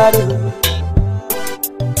bad.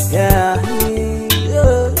 Yeah,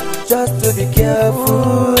 just to be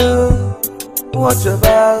careful. Watch your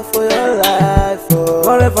back for your life. Oh.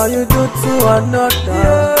 Whatever you do to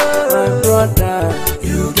another, my brother,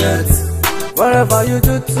 you get. Whatever you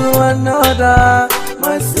do to another,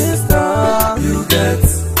 my sister, you get.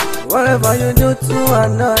 Whatever you do to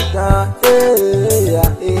another,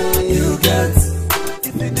 you get.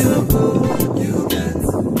 If you do good, you get.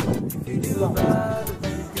 If you do bad,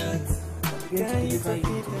 you get. Can you take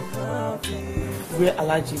it and We're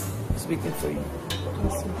allergic speaking for you.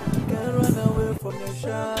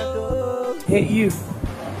 Hey, you.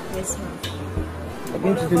 Yes, ma'am. I'm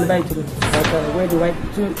going to deliver you to the hotel where the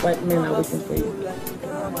two white men are waiting for you.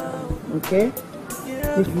 Okay?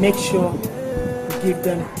 Please make sure you give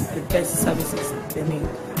them the best services they need.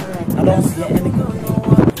 I don't want to hear any complaint.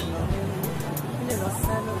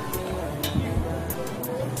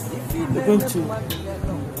 We're going to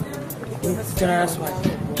General's wife.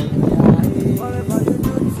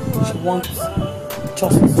 She wants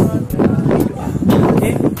justice.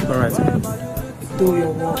 Okay? Alright. Do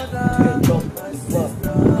your work, do your job well.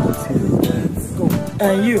 Go.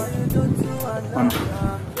 And you? I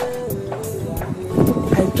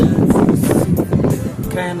don't receive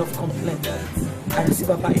kind of complaint I receive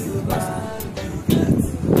about you last time.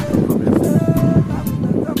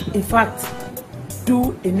 In fact,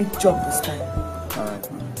 do a neat job this time. Alright.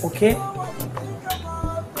 Okay?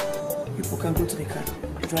 People can go to the car.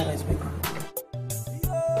 The driver is waiting.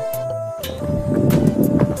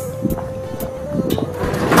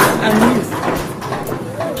 And you,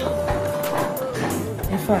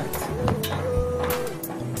 in fact,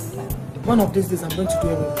 one of these days I'm going to do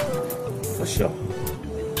it for sure.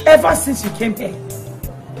 Ever since you came here,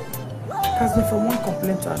 it has been from one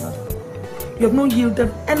complaint to another. You have not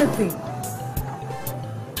yielded anything.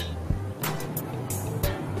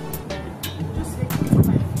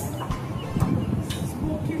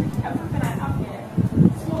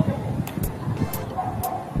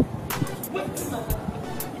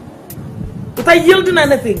 Without yielding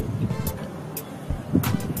anything.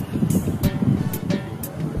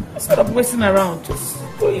 Instead of wasting around, just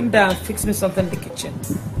go in there and fix me something in the kitchen.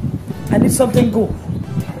 I need something good.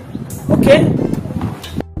 Okay?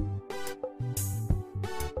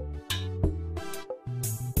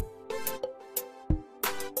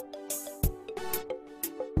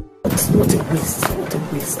 What a waste. What a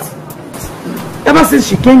waste. Ever since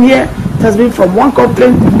she came here, it has been from one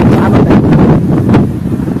complaint to another.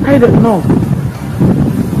 I don't know.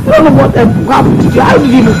 I don't know what happened to you. How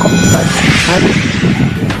did you even come inside?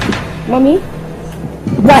 Mommy?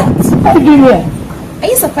 What? How did you here? Are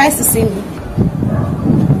you surprised to see me?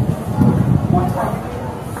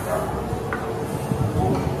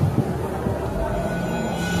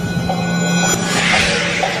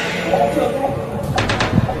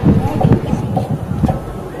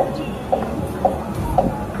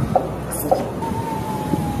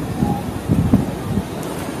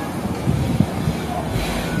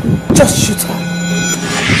 Just shoot her.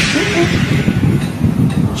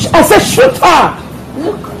 I said shoot her.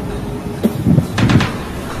 Look.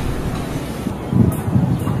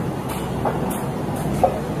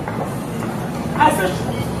 I said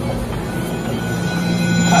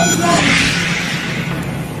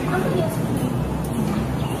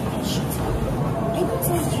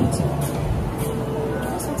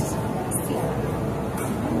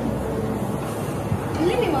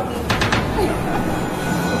Leave me, mommy.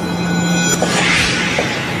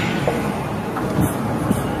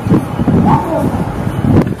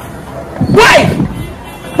 why?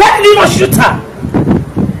 Why did you not shoot her?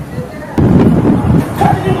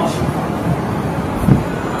 Why did you not shoot her?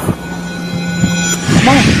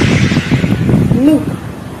 Mom, look.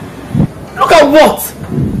 Look at what?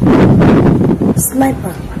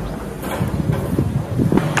 Sniper.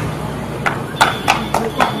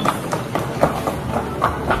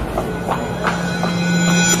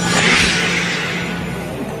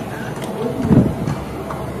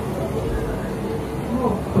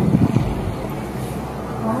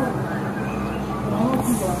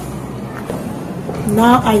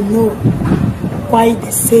 Now I know why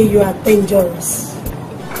they say you are dangerous.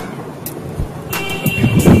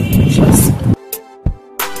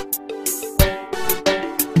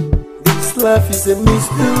 This life is a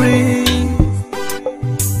mystery.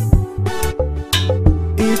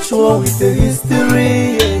 Each one with a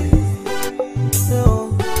history.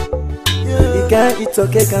 You can't eat or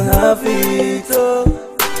cake and have it.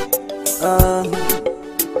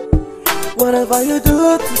 Whatever you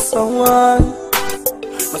do to someone,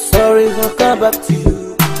 my story will come back to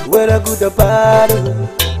you, whether good or bad.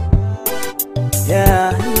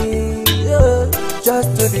 Yeah, just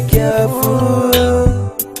to be careful.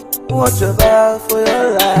 Watch your back for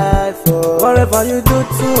your life. Whatever you do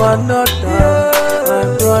to another, my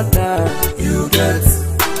brother, you get.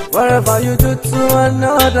 Whatever you do to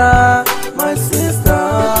another, my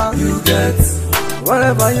sister, you get.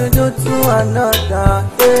 Whatever you do to another,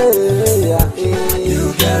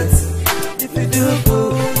 you get. If you do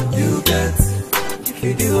good, you get. If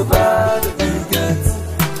you do bad, you get.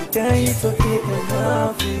 You can't eat or eat and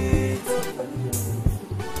have it.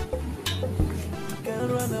 You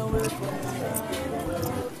can't run away from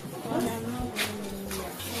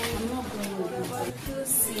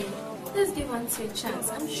Lucy, let's give Auntie a chance.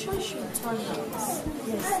 I'm sure she'll turn out.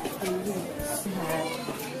 Yes, I will.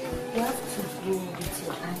 You have to go with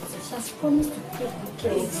your auntie. She has promised to take good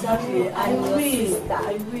care of you. Exactly. I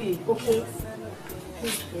will. Okay?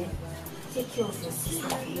 Please, dear, take care of your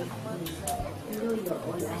sister. You know you're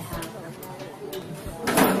all I have.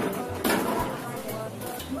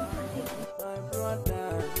 my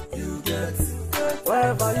brother, you get.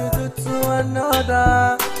 Whatever you do to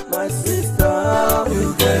another, my sister,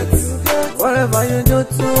 you get. Whatever you do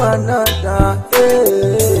to another,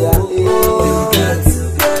 you get.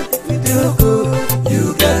 If you do good, you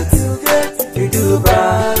get. If you do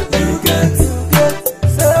bad, you get.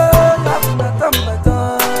 So love my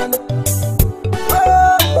done.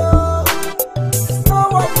 It's not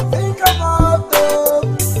what you think about though.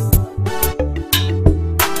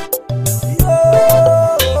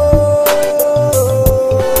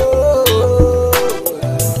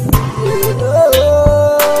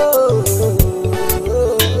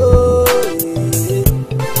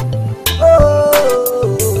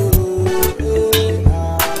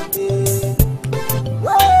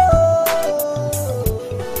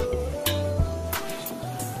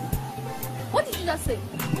 What did you just say?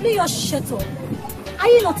 May your shut up. Are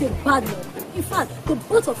you not a bad luck? In fact, the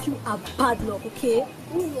both of you are bad luck, okay?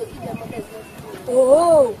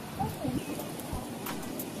 Oh!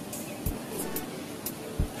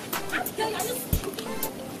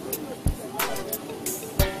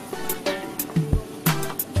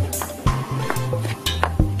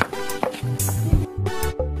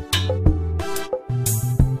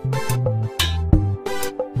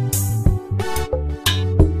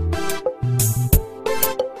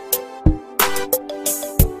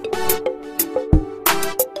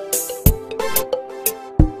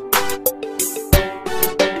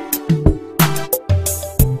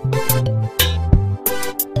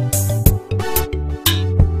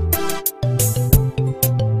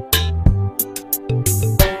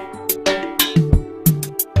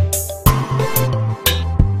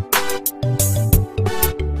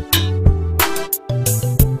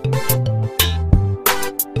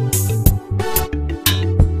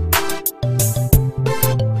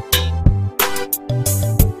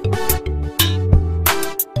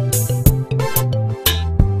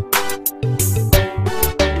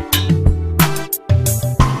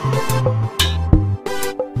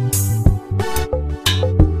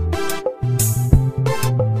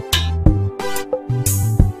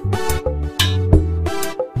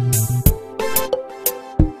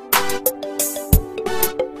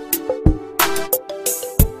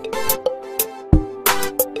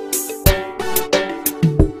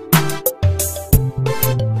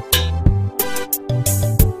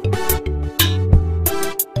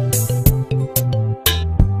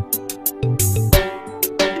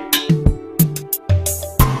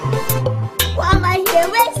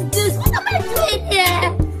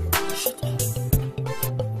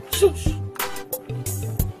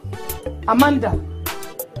 Amanda.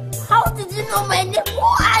 How did you know my name? Who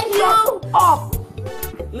are you? Up.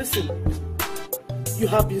 Listen, you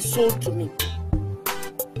have been sold to me.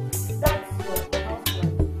 That's your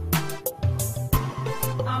husband.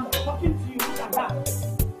 I'm talking to you. Look at that.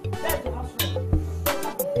 That's your husband.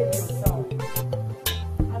 Better behave yourself.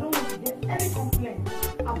 I don't want to get any complaint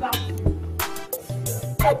about you.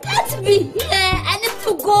 I can't be here. I need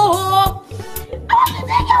to go home. I want to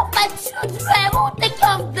take care of my children. I won't take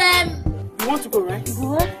care of them. You want to go, right?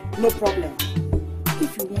 What? No problem.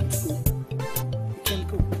 If you want to go, you can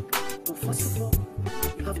go. But first of all,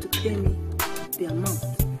 you have to pay me the amount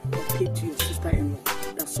I paid to your sister-in-law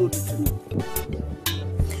that sold it to me.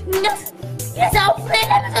 Yes, I'll pay.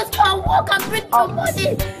 Let me just go and walk and bring some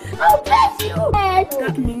money. I'll pay you.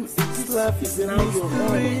 That means this life is now your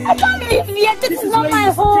home. I can't live here. This is not my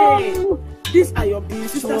home. These are your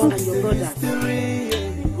sisters and your brothers.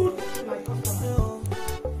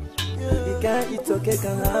 You can't eat your cake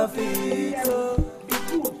and have it.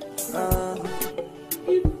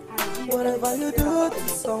 Whatever you do to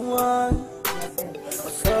someone,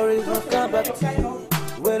 sorry, don't come back to you.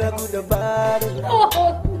 Whether good or bad.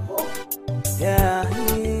 Yeah,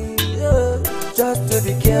 just to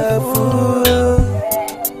be careful.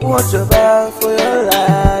 Watch your back for your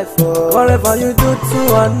life. Whatever you do to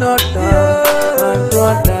another, my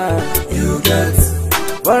brother, you get.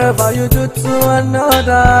 Whatever you do to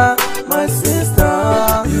another, my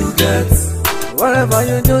sister, you get. Whatever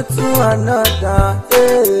you do to another,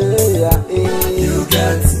 you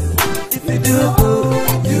get. If you do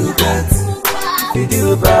good, you get. If you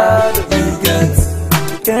do bad, you get.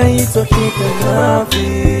 You can't eat or keep and have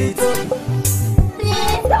it.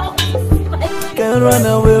 You can't run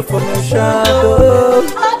away from your shadow.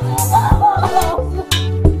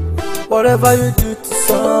 Whatever you do to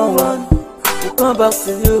someone, will come back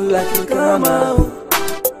to you like a karma.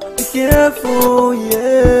 Be careful,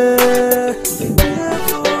 yeah. Be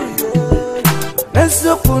careful, yeah. Let's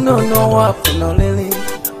up no what no lily.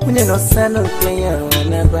 When you no send no player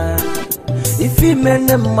whenever. If you men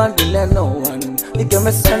them mad, no one. You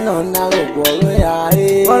can send on now,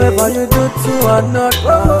 whatever you do to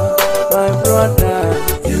another, my brother,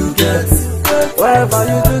 you get. Whatever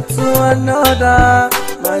you do to another,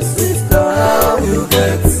 my sister, you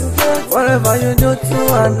get. Whatever you do to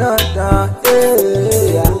another,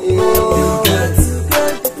 you get.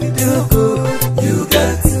 If you do good, you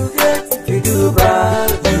get. If you do bad,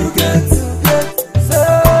 you get. So,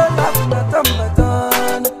 that's not my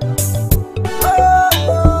done.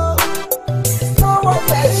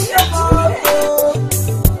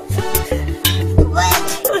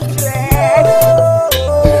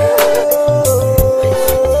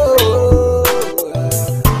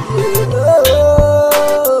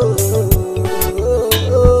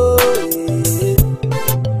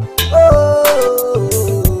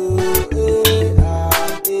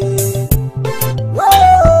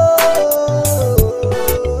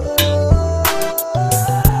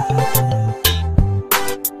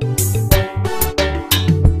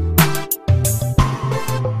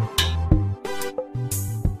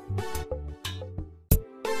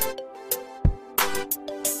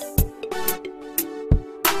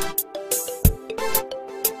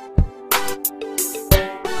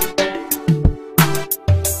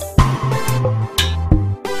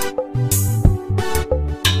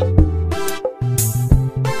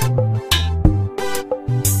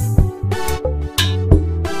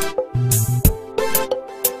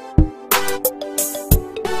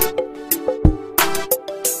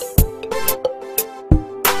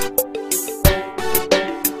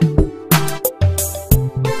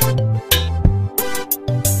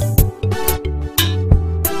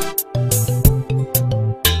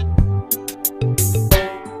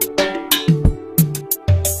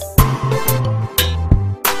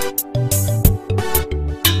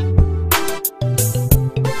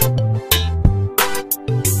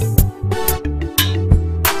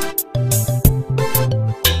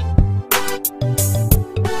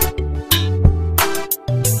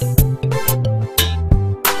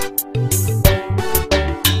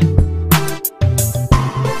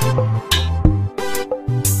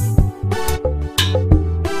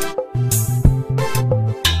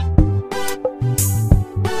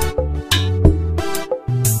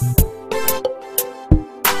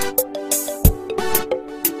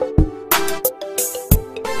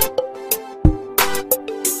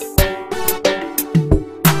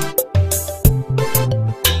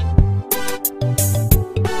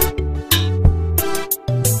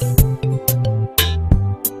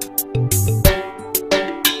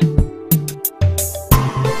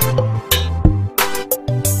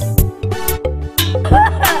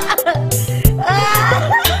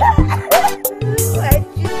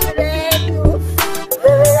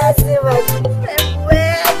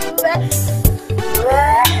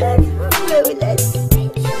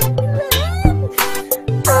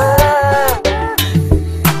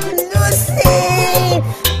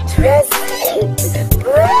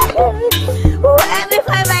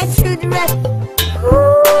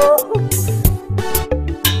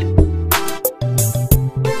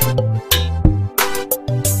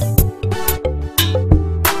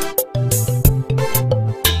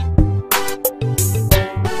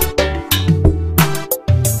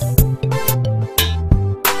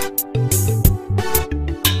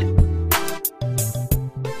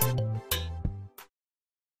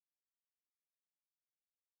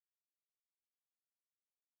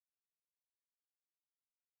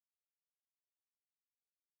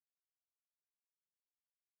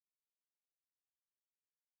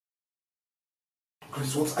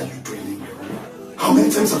 Chris, what are you doing in my room? How many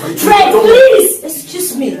times have I told you? Fred, please!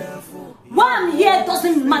 Excuse me. Why I'm here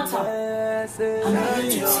doesn't matter. I'm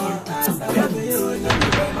here to tell you that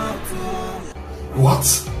I'm pregnant.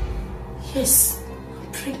 What? Yes,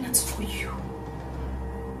 I'm pregnant for you.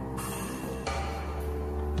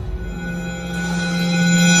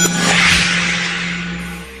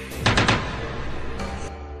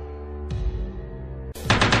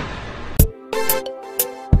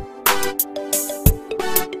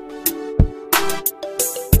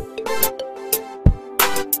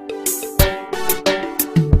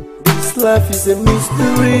 Life is a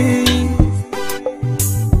mystery,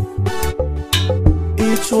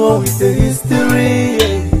 each one with a history.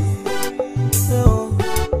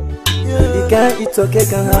 You can't eat or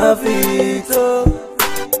cake and have it.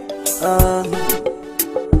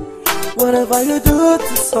 Whatever you do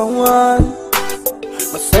to someone,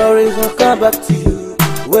 my story will come back to you,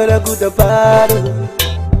 whether good or bad.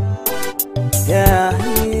 Yeah,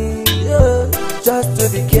 just to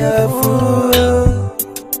be careful.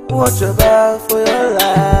 Watch your back for your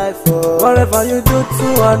life. Whatever you do to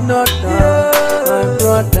another, my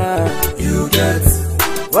brother, you get.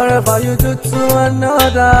 Whatever you do to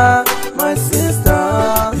another, my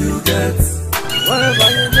sister, you get. Whatever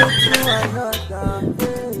you do to another,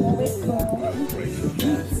 you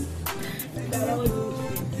get.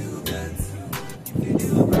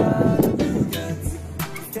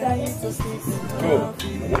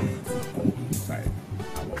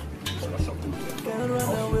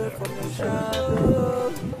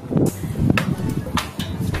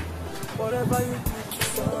 Whatever you do to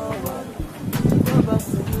someone, come back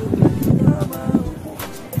to you.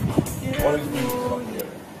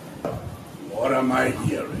 What am I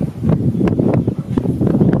hearing?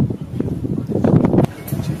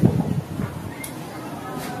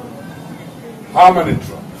 How many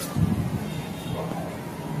drops?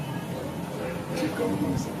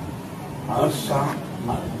 Answer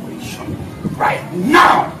my question right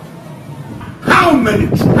now. How many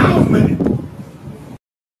drops? How many?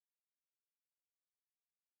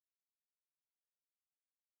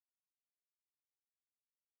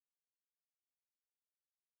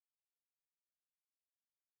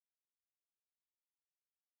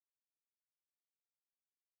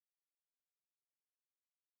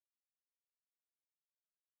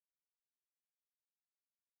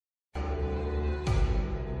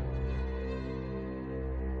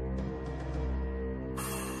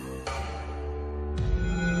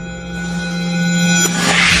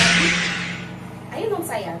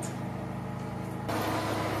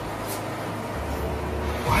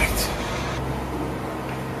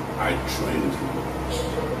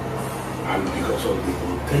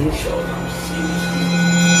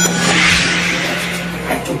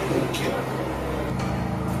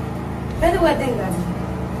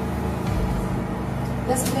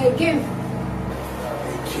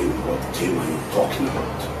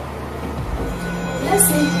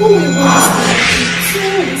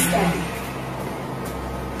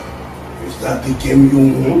 The game you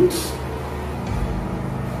want? Is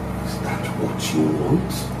that what you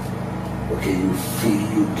want? Okay, you feel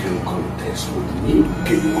you can contest with me?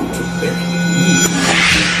 Okay, you want to bet with me?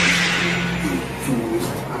 You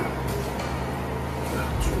waste time.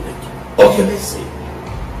 Not too late. Okay, let's see.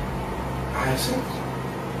 I accept.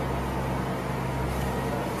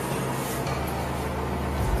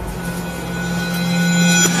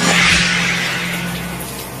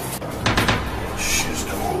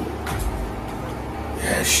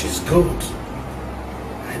 She's good.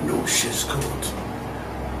 I know she's good.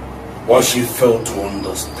 But she failed to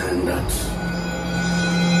understand that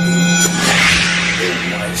a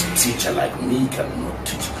wise teacher like me cannot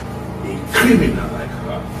teach a criminal like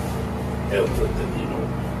her. Everything, you know.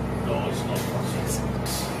 No, it's not possible.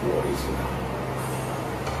 What is it?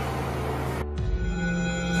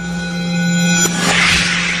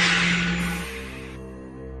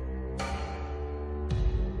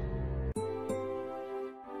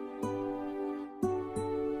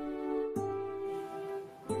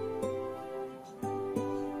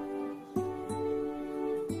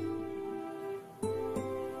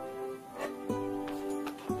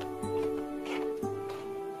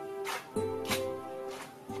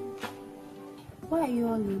 Why are you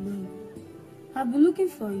all alone? I've been looking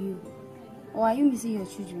for you. Or are you missing your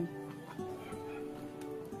children?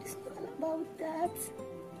 It's not about that.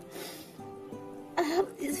 I have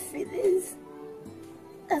these feelings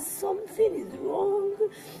that something is wrong.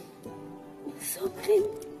 Something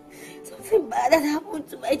bad has happened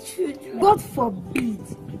to my children. God forbid.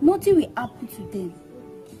 Nothing will happen to them.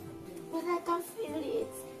 But I can feel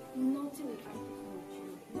it. Nothing will happen to my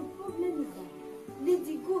children. The problem is that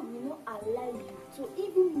Lady God will not allow you to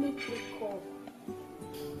even make me call.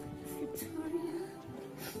 Victoria,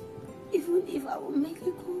 even if I will make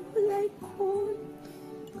a call, will I call?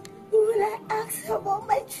 Will I ask about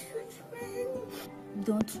my children?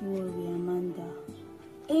 Don't worry, Amanda.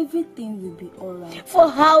 Everything will be alright. For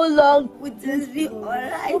how long will this be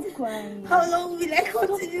alright? Stop crying. How long will I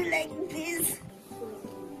continue like this?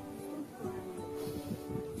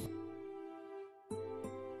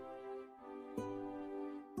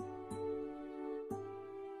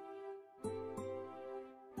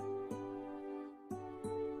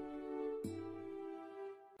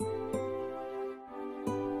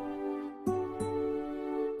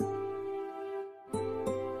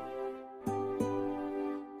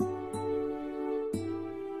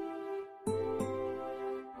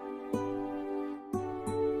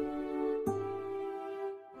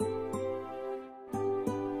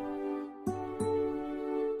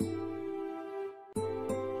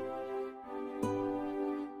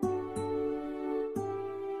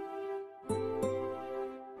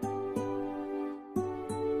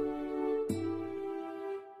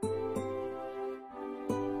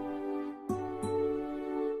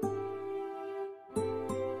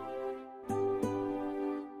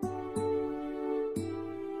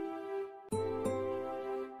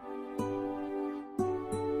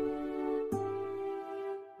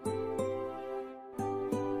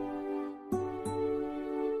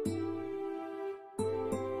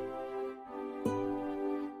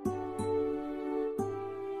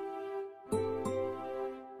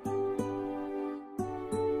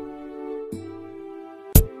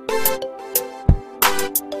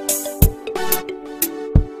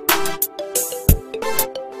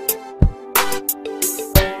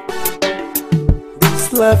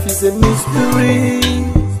 Life is a mystery,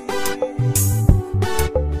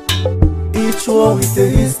 each one with a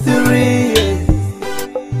history.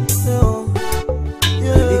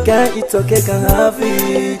 You can't eat or cake and have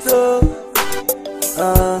it.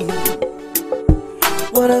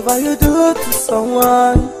 Whatever you do to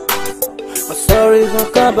someone, my sorry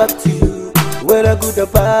will come back to you, whether good or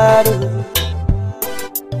bad.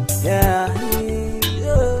 Yeah,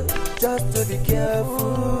 just to be careful.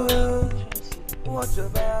 Watch your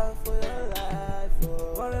back for your life.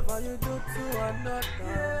 Whatever you do to another,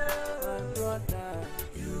 my brother,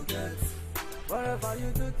 you get. Whatever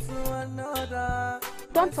you do to another.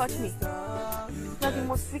 Don't touch me. You are the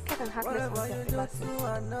most wicked and heartless person I've ever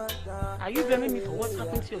seen. Are you blaming me for what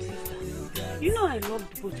happened to your sister? You know I love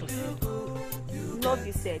both of you. Love,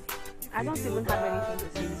 you said. I don't even have anything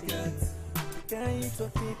to say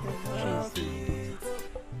to you.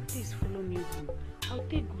 Please follow me home. I'll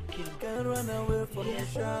take good care. Can't run away from the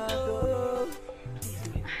shadow.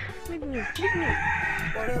 Leave me.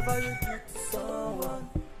 Whatever you do to someone,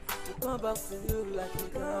 will come back to you like a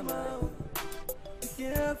karma. Be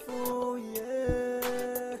careful,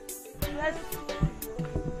 yeah.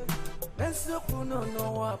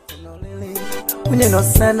 When you no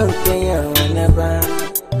son of whenever.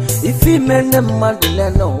 If he meant them mad,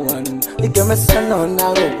 no one. You can me son on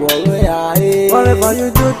now. Whatever you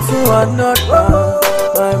do to another,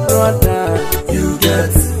 my brother, you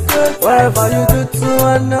get. Whatever you do to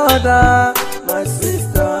another, my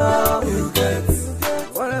sister, you get.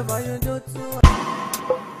 Whatever you do to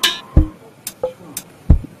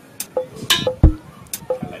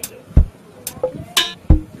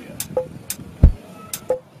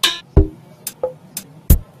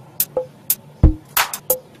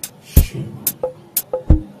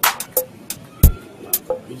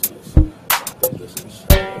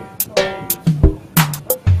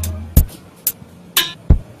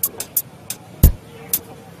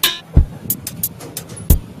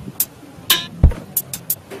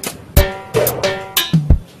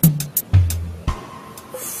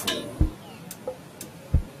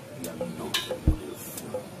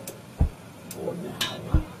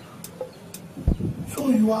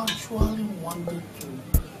you actually wanted to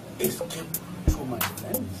escape through my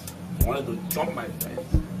fence? You wanted to jump my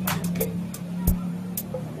fence? Okay.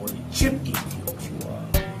 What a cheap idiot you are.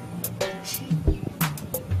 Cheap.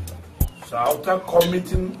 So after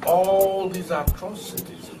committing all these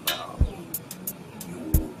atrocities now, you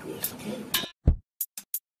want to escape?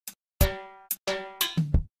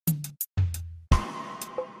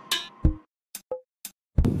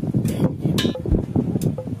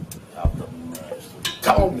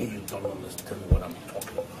 Tell me you don't understand what I'm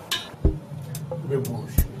talking about. Maybe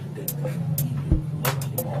we should lock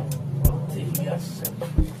him up until he accepts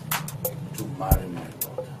to marry my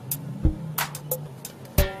daughter.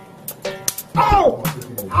 Ow!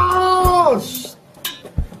 Ouch!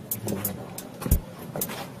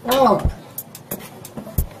 Oh!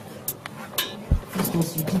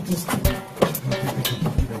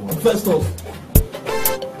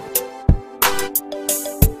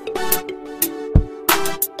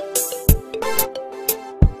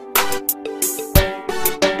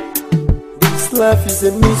 life is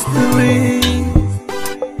a mystery.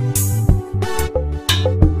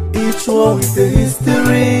 Each one with a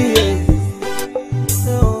history.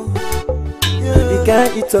 You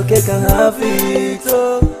can't eat or cake and have it.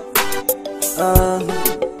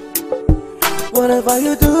 Whatever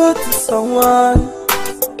you do to someone,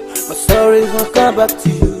 my story will come back to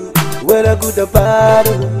you, whether good or bad.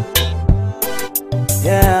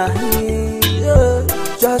 Yeah,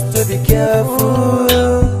 just to be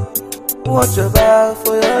careful. Watch your back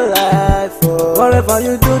for your life. Whatever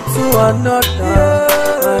you do to another,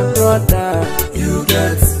 my brother, you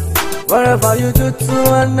get. Whatever you do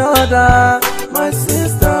to another, my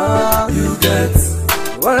sister, you get.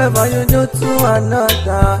 Whatever you do to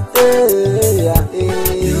another,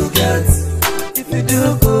 you get. If you do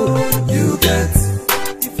good, you get.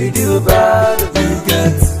 If you do bad, you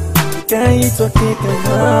get. You can't eat or cake and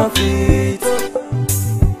have it.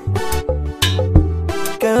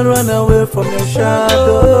 You can't run away from your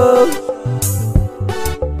shadow.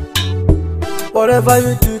 Whatever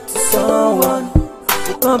you do to someone,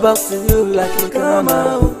 will come back to you like a karma.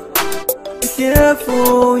 Be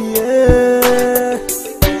careful, yeah.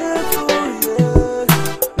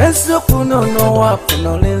 Let's look for no up for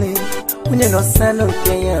no lily. When you no send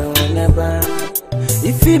okay, whenever.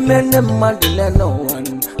 If you men them mad, no one.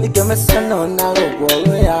 You give me send on now.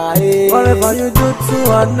 Whatever you do to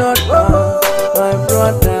another, my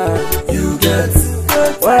brother, you get.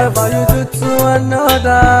 Whatever you do to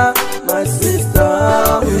another, my sister,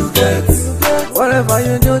 you get. Whatever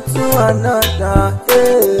you do to another,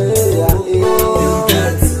 you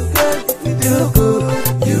get. If you do good,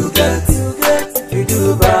 you get. If you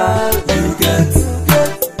do bad, you get.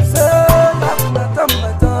 So,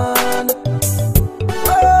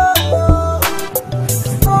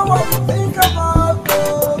 what you think about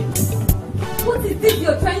them? What is this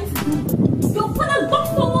you're trying to do? Your father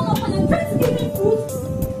locked someone up and you're trying to give me food?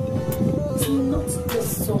 It's not the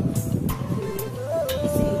song. You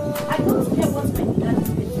see, I don't care what my dad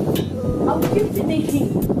did. I'll keep feeding him.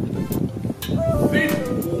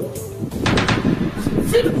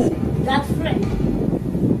 Feed who? That friend.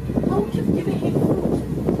 I'll keep giving him food.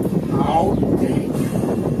 How dare you?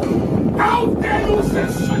 How dare you say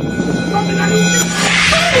such?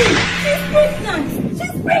 She's pregnant!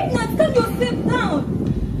 She's pregnant! Calm yourself down!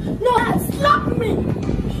 No, Dad, slap me!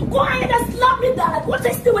 Go ahead and slap me, Dad! What are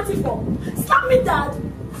you still waiting for? Slap me, Dad!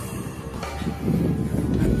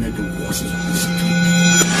 I made the worst mistake.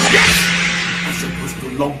 Yes! I'm supposed to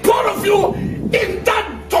lock both of you in that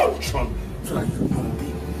dungeon so that you know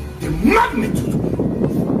the magnitude of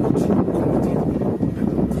what you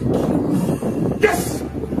committed. Yes!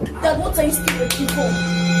 Dad, what are you still waiting for?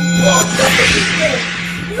 What are you for?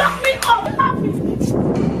 Lock me up! Lock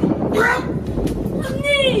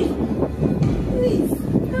me! Please!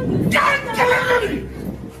 Please! Can't kill me!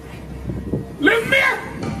 Leave me!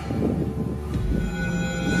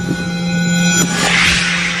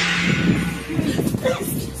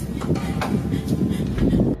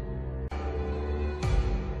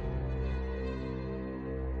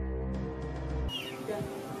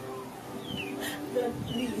 Dad,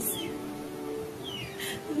 please.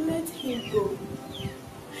 Let him go.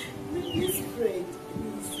 Please, Fred,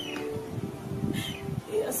 please.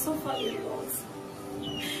 He has suffered a lot.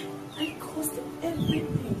 I caused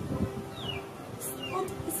everything. It's not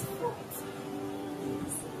his fault.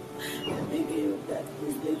 Please. I'm begging you, Dad,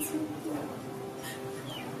 please let him go.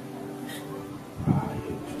 I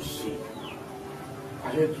hate to see you. I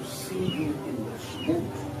hate to see you in the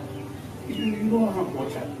smoke. You know how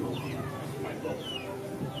much I love you, my love.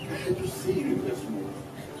 I hate to see you in the smoke.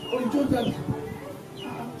 But it's just that I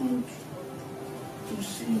want to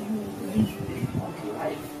see you live a good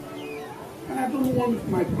life. And I don't want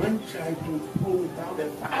my grandchild to go without a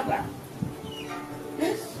father.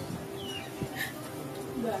 Yes?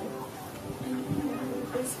 Dad, I know the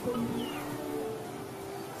best for me.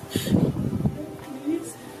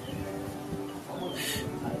 Please.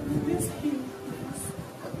 Release him, please.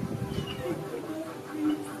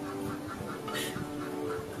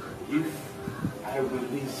 If I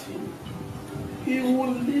release him, he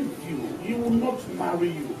will leave you. He will not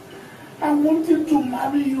marry you. I want him to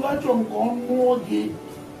marry you at your mortgage.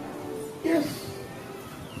 Yes.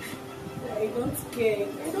 I don't care.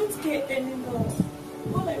 I don't care anymore.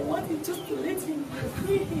 All I want is just to let him go.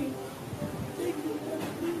 Free him. Thank you, Dad,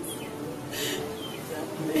 please. Dad,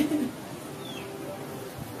 please.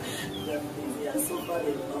 Dad, please. He has suffered a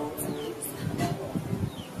lot.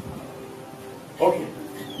 Okay.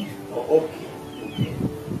 Oh, okay. Okay.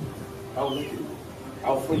 I'll let you go.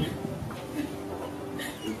 I'll free you.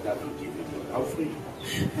 If that will give you joy, I'll free you.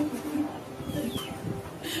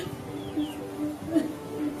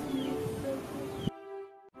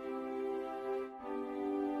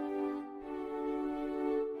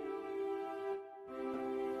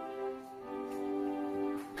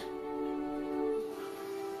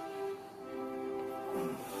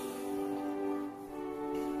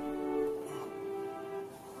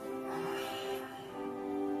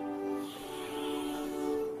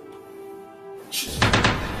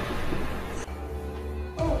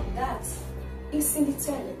 piss in the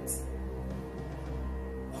toilet.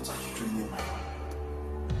 What are you doing in my room?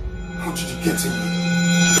 How did you get in here?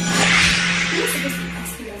 You're not supposed to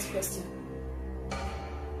ask me that question.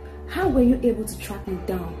 How were you able to track me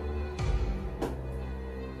down?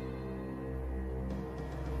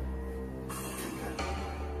 I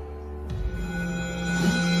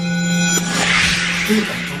think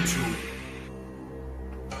I don't know.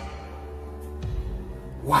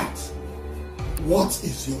 White, what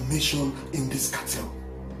is your mission in this cartel?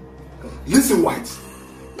 Listen, White,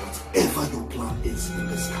 whatever your plan is in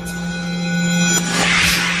this cartel,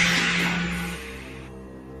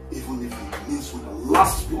 even if it means with the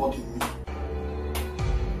last blood in me.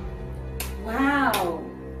 Wow.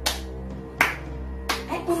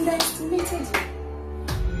 I underestimated you.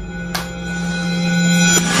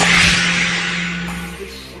 We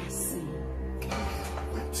shall see.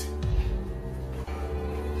 Wait.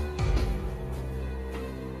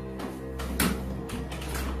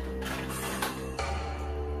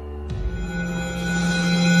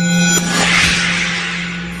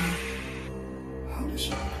 How did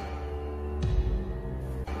she?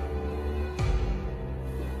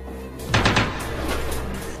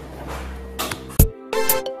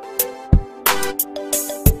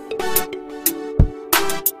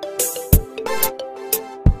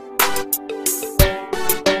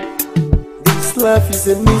 This life is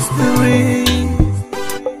a mystery,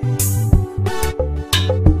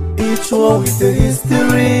 each one with a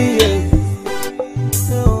history.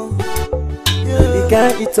 You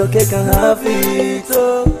can't eat or cake and have it.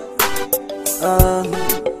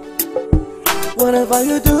 Whatever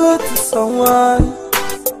you do to someone,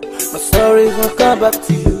 my story will come back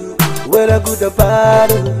to you, whether good or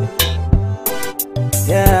bad.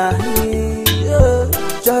 Yeah,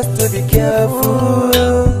 just to be careful.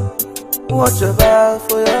 Watch out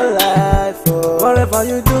for your life. Whatever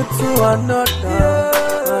you do to another,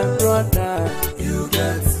 my brother, you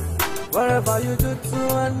get. Whatever you do to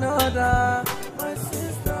another, my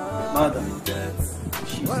sister, Mother, you get.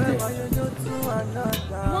 she's Whatever dead. you do to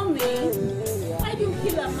another. Mommy, why do you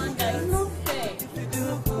kill Amanda? It's not fair.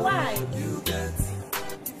 Why? You get.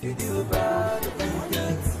 If you do bad, you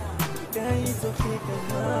get. You can't eat or cake and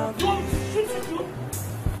have it.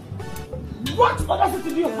 What audacity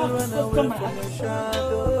do you have to question my actions?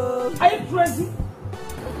 Are you crazy?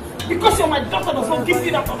 Because you're my daughter does not give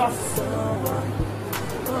you that audacity.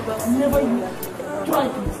 Never you try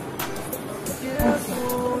it.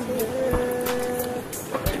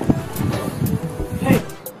 Hey,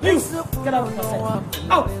 please get out of my sight.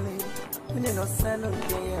 Out! In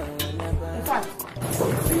fact,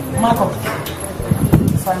 Marco,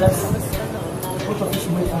 silence. Both of you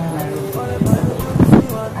should wait for me in my room.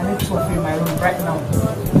 I need two of you in my room right now.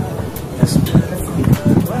 Yes, let's go.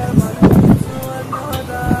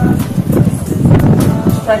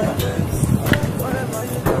 Striker,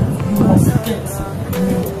 you must get me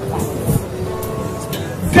white.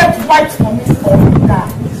 Get white for me or you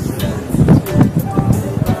die.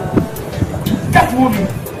 Get moving.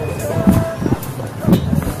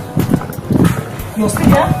 You're still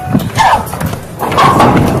here? Get out!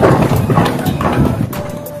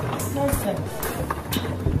 Nonsense.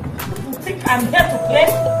 You think I'm here to play?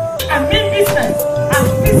 I mean business. I'm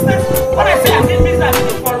business. When I say I mean business, I mean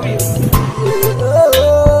it for real.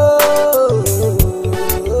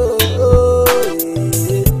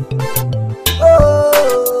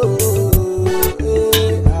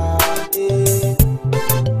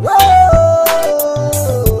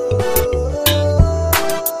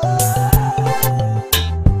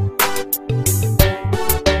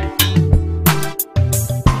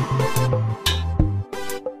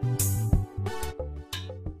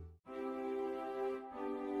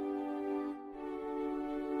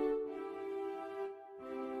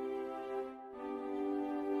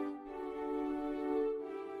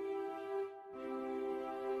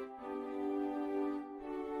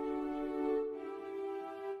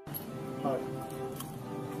 Hi.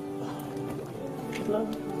 Hello.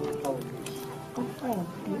 How are you? I'm fine.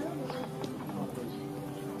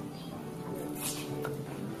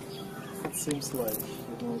 It seems like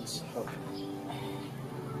you're not happy.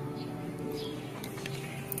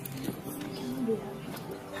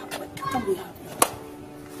 Can't be happy.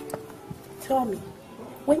 Tell me,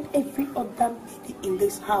 when every other lady in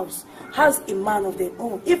this house has a man of their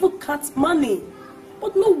own, even Cat's money,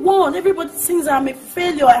 but no one, everybody thinks I'm a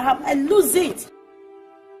failure, I lose it.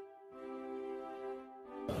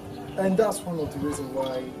 And that's one of the reasons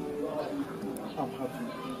why I'm happy.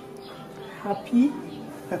 Happy?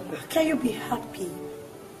 How can you be happy?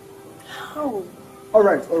 How?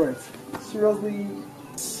 Alright. Seriously,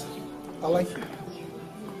 I like you.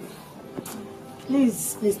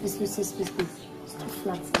 Please. Stop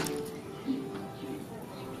flirting.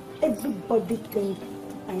 Everybody think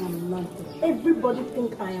I am nothing. Everybody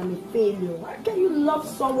think I am a failure. How can you love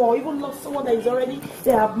someone or even love someone that is already,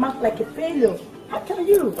 they have marked like a failure? How can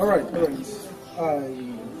you? Alright.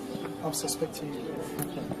 I'm suspecting you.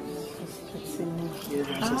 Suspecting me? Yes,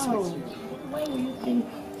 I'm suspecting you. Why do you think?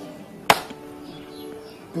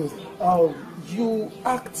 Good. You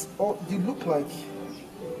act, or you look like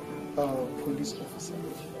a police officer.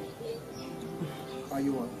 Are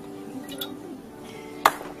you one?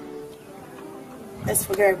 Let's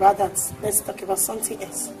forget about that. Let's talk about something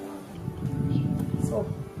else. So,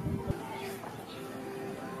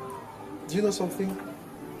 do you know something?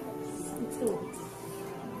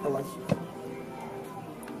 I like you.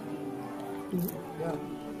 Yeah.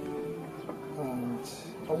 And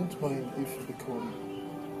I won't mind if you become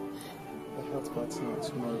a health partner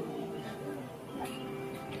tomorrow.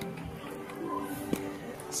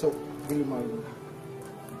 So, will you marry me?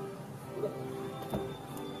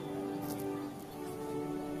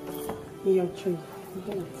 Your tree.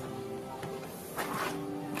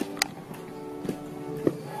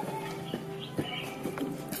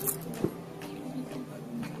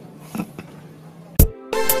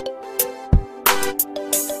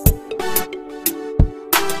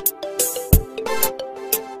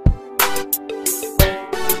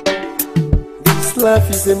 This life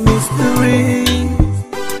is a mystery,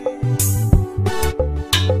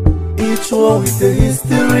 each one with a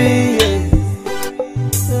history.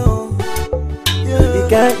 You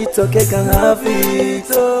can't eat or cake and have it.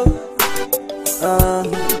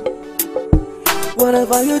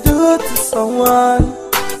 Whatever you do to someone,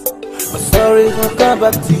 I'm sorry it won't come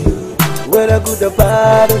back to you, whether good or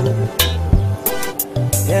bad.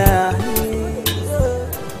 Yeah.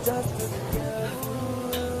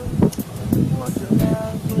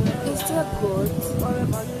 Is there God?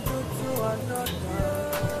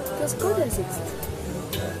 Does God exist?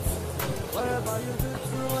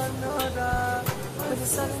 With the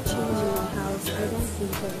sudden change in my house, I don't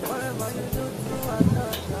think God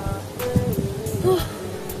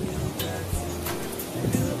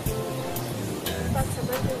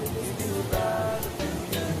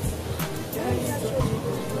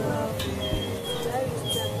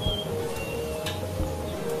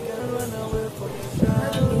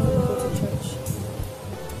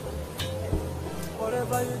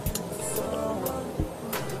Whatever you do to someone,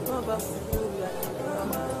 come back to you like a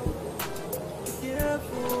drama. Be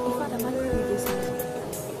careful.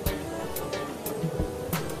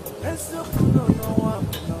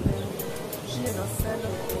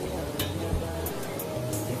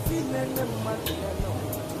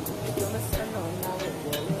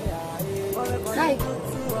 Hi.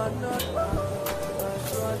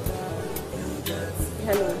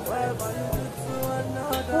 Hello.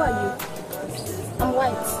 Who are you? I'm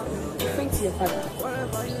white. Referring to your father.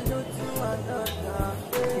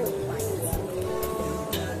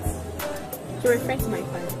 You're referring to my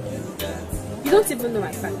father. You don't even know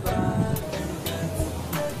my father.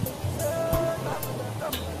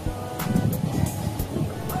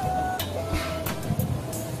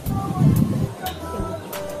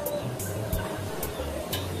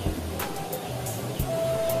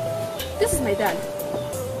 This is my dad.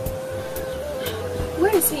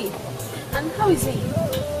 Where is he? And how is he?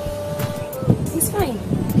 He's fine.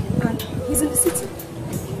 And he's in the city.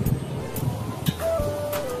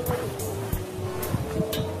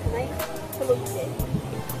 Can I follow you there?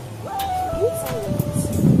 You need silence.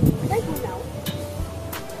 Can I go now?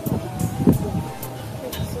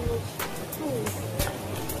 Thank you so much.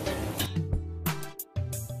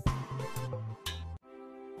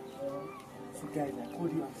 So guys, I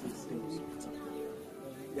called you after the stage.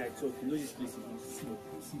 Yeah, it's okay. You know this place is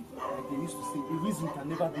see, like they used to say, a reason can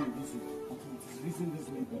never be a reason until it is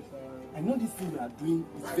reasonable. I know this thing we are doing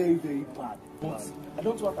is very, very bad, but I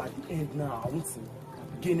don't want at the end now, I won't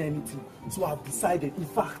gain anything. So I've decided, in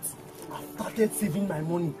fact, I've started saving my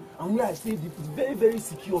money, and where I saved it is very, very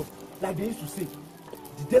secure. Like they used to say,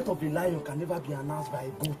 the death of a lion can never be announced by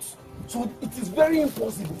a goat. So it is very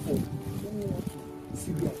impossible for me to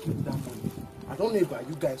see where I keep that money. I don't know about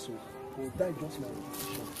you guys, so that is just my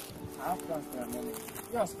decision. I have plans for my money.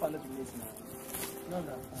 You have spent it late now. Not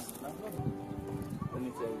that fast. Let me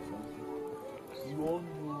tell you something. You all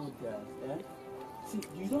know that, See,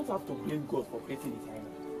 you don't have to blame God for creating the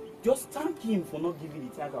tiger. Just thank Him for not giving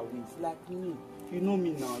the tiger wings. Like me. You know me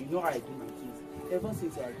now. You know how I do my things. Ever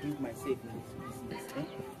since I gave myself in this business,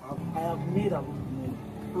 I have made a lot of money.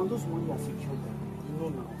 And those money are secured. You know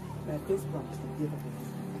now. My first plan is to get up of this.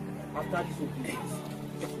 After this whole business.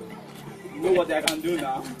 You know what I can do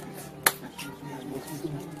now?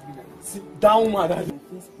 Sit down, man. Daddy.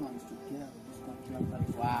 First plan is to get out of this country.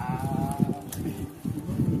 Wow.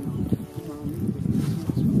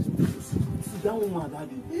 Sit down, man,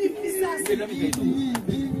 Daddy.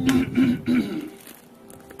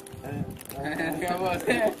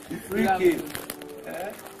 Freaky.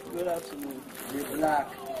 Good afternoon. You're black.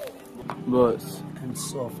 Boss. And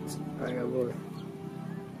soft. I got boy.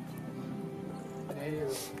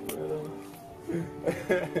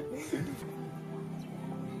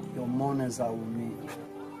 Your manners are with me.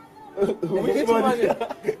 Which money?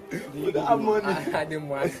 That money. I didn't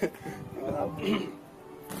want.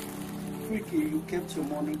 Freaky, you kept your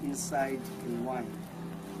money inside in wine.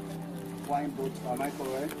 Wine bottle, am I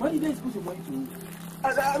correct? Why did they put your money to me?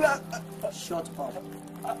 Shut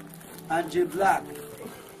up. And J Black,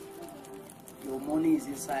 your money is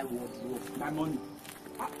inside wardrobe. My money.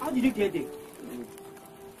 How did you get it?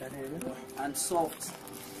 And soft.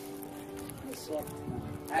 And soft.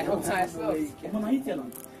 I don't know where you get it.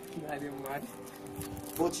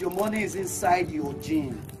 But your money is inside your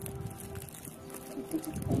jean. You put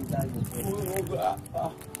it under your bed.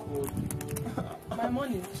 My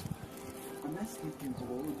money. Am I sleeping?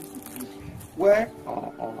 Where?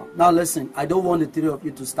 Now listen, I don't want the three of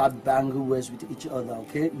you to start banging words with each other,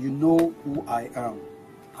 okay? You know who I am.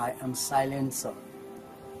 I am silencer.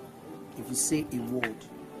 If you say a word,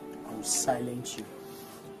 I will silence you.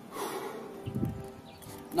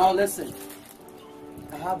 Now listen,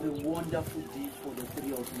 I have a wonderful deal for the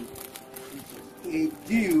three of you. A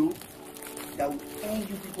deal that will earn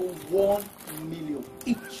you people 1 million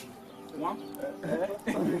each. One?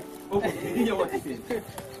 Okay, you didn't hear what he said.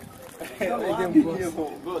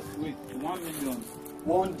 Boss, wait, 1 million.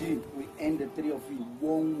 One deal will end the three of you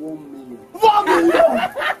 1 million. 1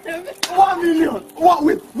 million! 1 million! What?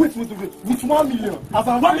 Wait. With 1 million? As a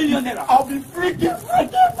 1 million naira. I'll be freaking.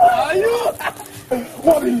 Are you?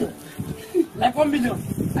 1 million. Like 1 million.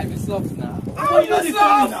 I be soft now. Oh, you know the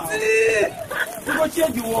story now. You go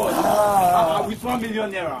change the word. With 1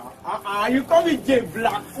 million naira. You call me J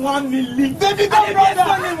Black. 1 million. Baby, don't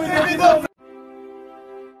brother. Baby, don't.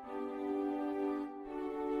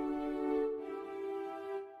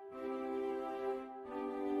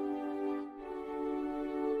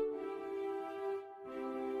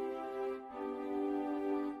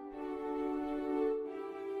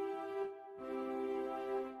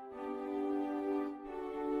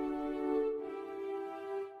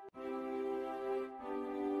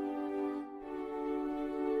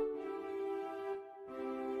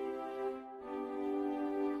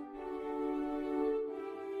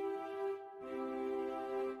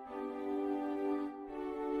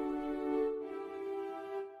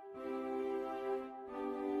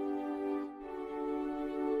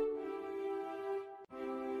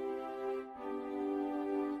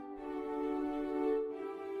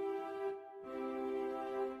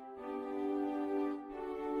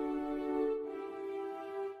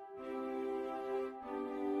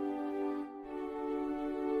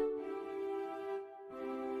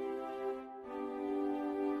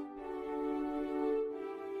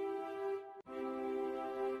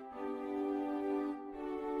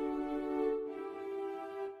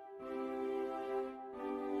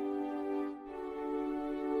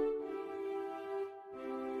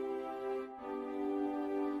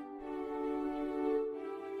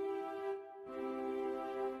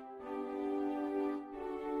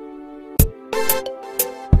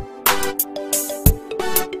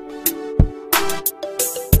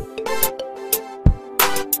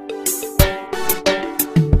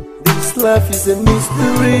 Life is a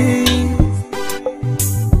mystery.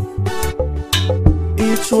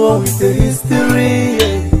 Each one with a history.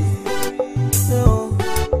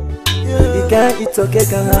 You can't eat or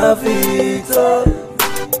cake and have it all.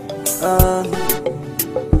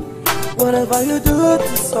 Whatever you do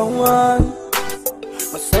to someone,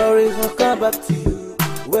 my story will come back to you,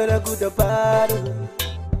 whether good or bad.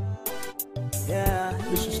 Yeah,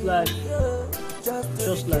 this is life,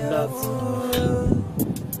 just like that.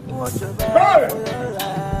 Hey!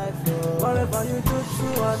 Whatever you do to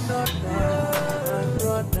another,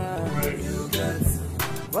 you get.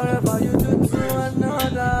 Whatever you do to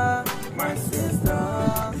another, my sister,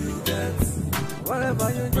 you get. Whatever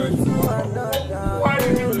you do to another, why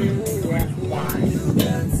did you leave? Why? You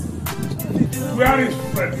get. Where is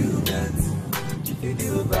Fredric?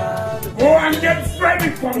 Go and get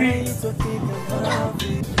Fredric for me.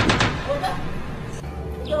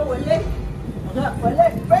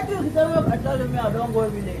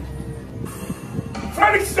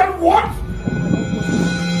 Fredric said what?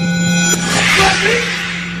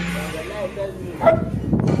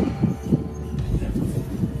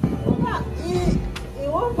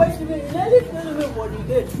 everybody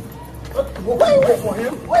did. Why you go for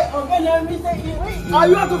him? Wait, okay, let me say it. Wait. Are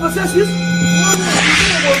you out of the senses?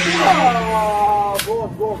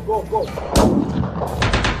 Go.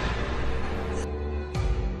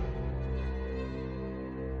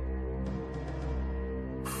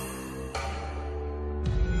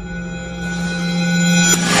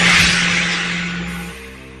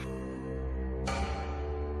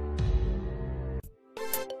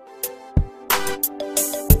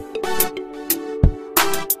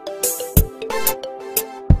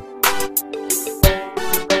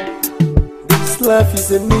 Life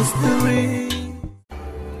is a mystery.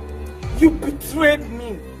 You betrayed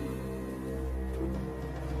me.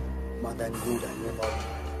 Madam Good, I never.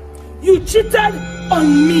 You cheated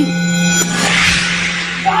on me.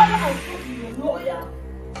 Father, I told you a lawyer.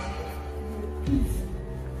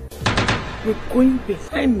 You're going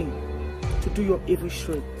behind me to do your evil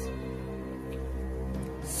shred.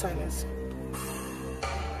 Silence.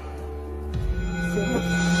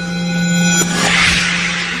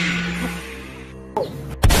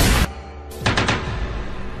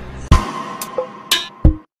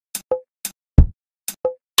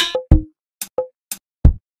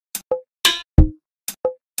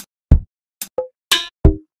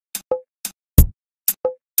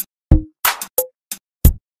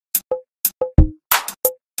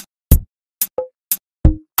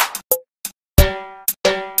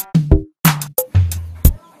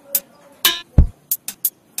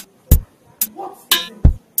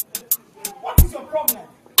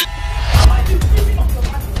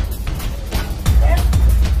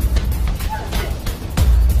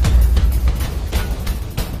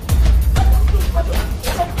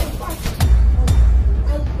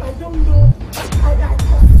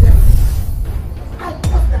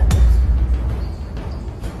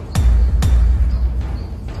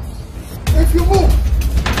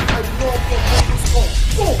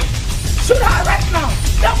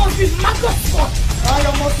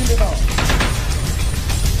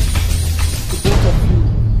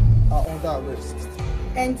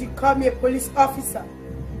 A police officer.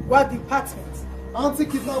 What department?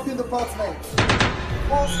 Anti-kidnapping department.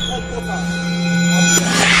 First headquarters.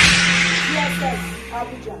 Yes,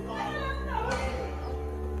 Abuja.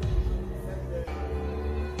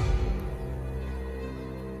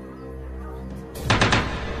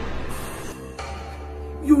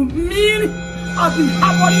 You mean I've been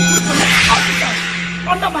harboring two police officers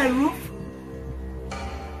under my roof?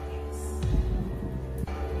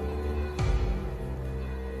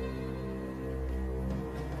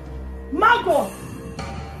 Margot,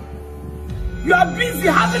 you are busy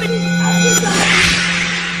having a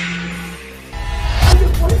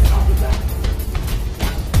police officer.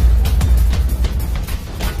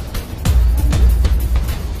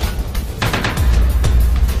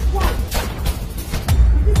 Why?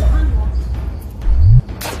 Is this a handwork?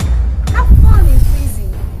 Have fun in prison.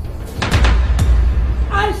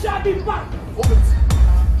 I shall be back.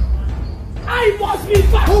 I must be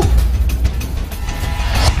back.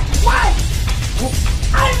 Why?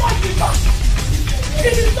 I must be back.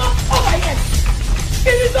 It is not over yet.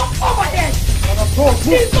 It is not over yet.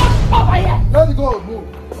 It is not over yet. Let it go. Move.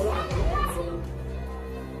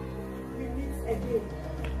 We meet again.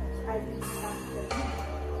 I will ask you.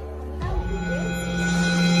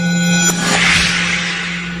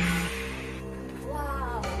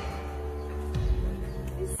 Wow.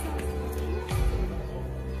 This sounds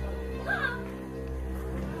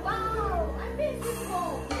wow, I'm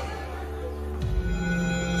beautiful.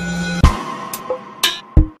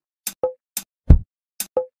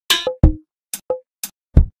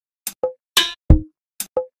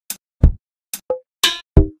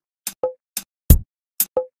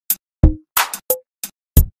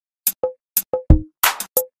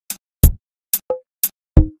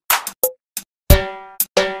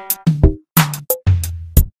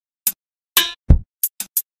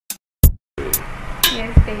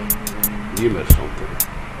 Yes, baby. You know something.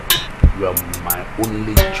 You are my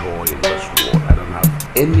only joy in this world. I don't have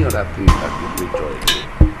any other thing that gives me joy.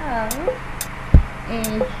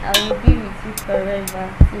 And I will be with you forever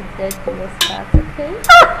till death do us part, okay?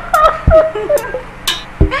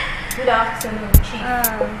 Good afternoon, Chief.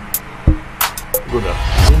 Good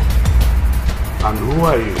afternoon. And who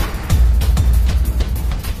are you?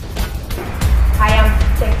 I am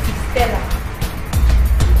Detective Stella.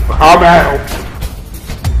 How may I help you?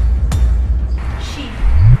 Chief,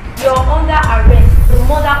 you're under arrest for the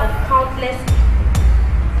murder of countless people,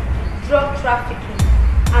 drug trafficking,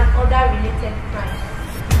 and other related crimes.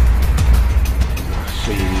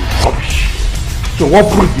 Saying rubbish. So what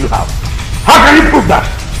proof do you have? How can you prove that?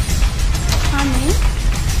 Honey?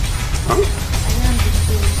 Huh? I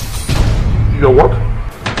You're what?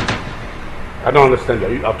 I don't understand.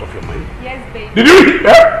 Are you out of your mind? Yes, baby. Did you?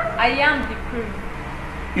 Yeah? I am the crew.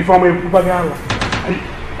 If I'm a propaganda.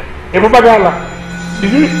 A propaganda.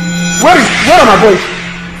 Did you? Where are my boys?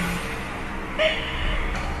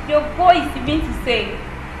 Your boys, you mean to say,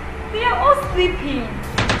 they are all sleeping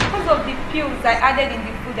because of the pills I added in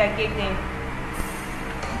the food I gave them.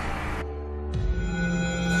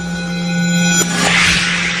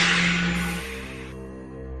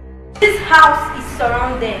 This house is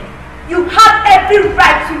surrounded. You have every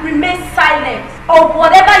right to remain silent, or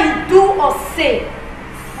whatever you do or say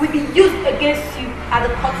will be used against you at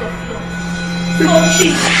the court of law. So,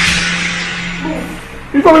 Chief, move.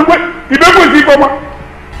 You don't go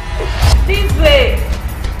This way.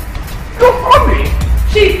 You're funny.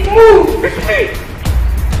 Chief, move. It's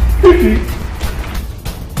me.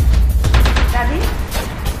 Daddy,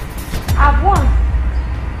 I've won.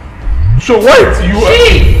 So wait, you are...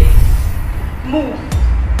 Chief, move.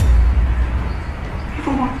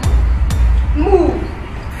 Move.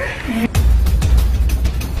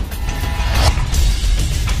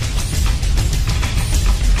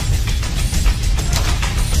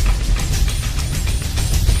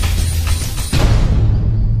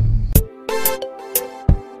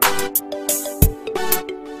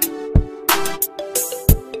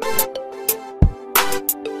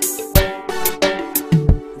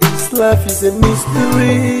 This life is a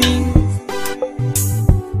mystery.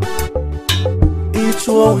 Each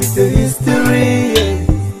one with a history.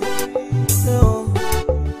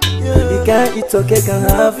 You can't eat or cake and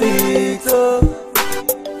have it.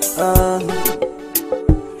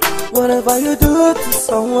 Whatever you do to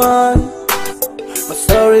someone, my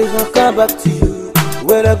story will come back to you,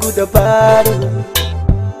 whether good or bad.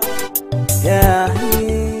 Yeah,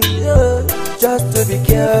 just to be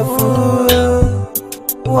careful.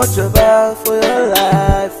 Watch your back for your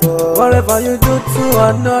life. Whatever you do to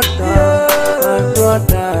another, my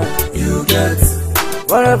brother, you get.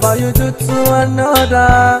 Whatever you do to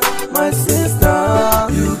another, my sister,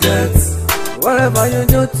 you get. Whatever you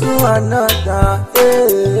do to another,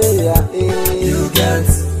 you get.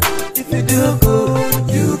 If you do good,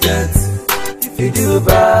 you get. If you do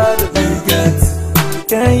bad, you get. You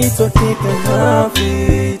can't eat or keep and have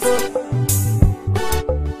it.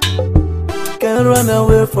 Can't run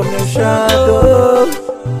away from your shadow.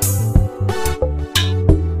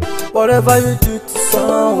 Whatever you do to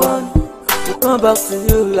someone will come back to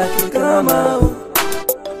you like a karma.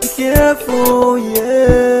 Be careful,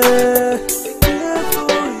 yeah. Be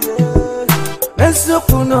careful, yeah. Let's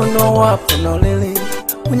open no up no lily.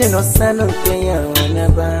 When you no send no thing,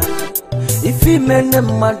 whenever. If you men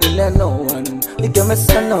them mad, no one. You give me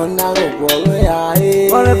son on now,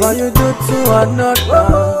 whatever you do to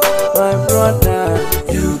another, my brother,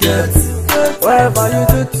 you get. Whatever you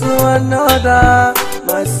do to another,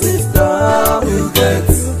 my sister, you get.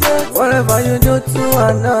 Whatever you do to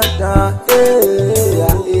another,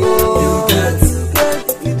 you get.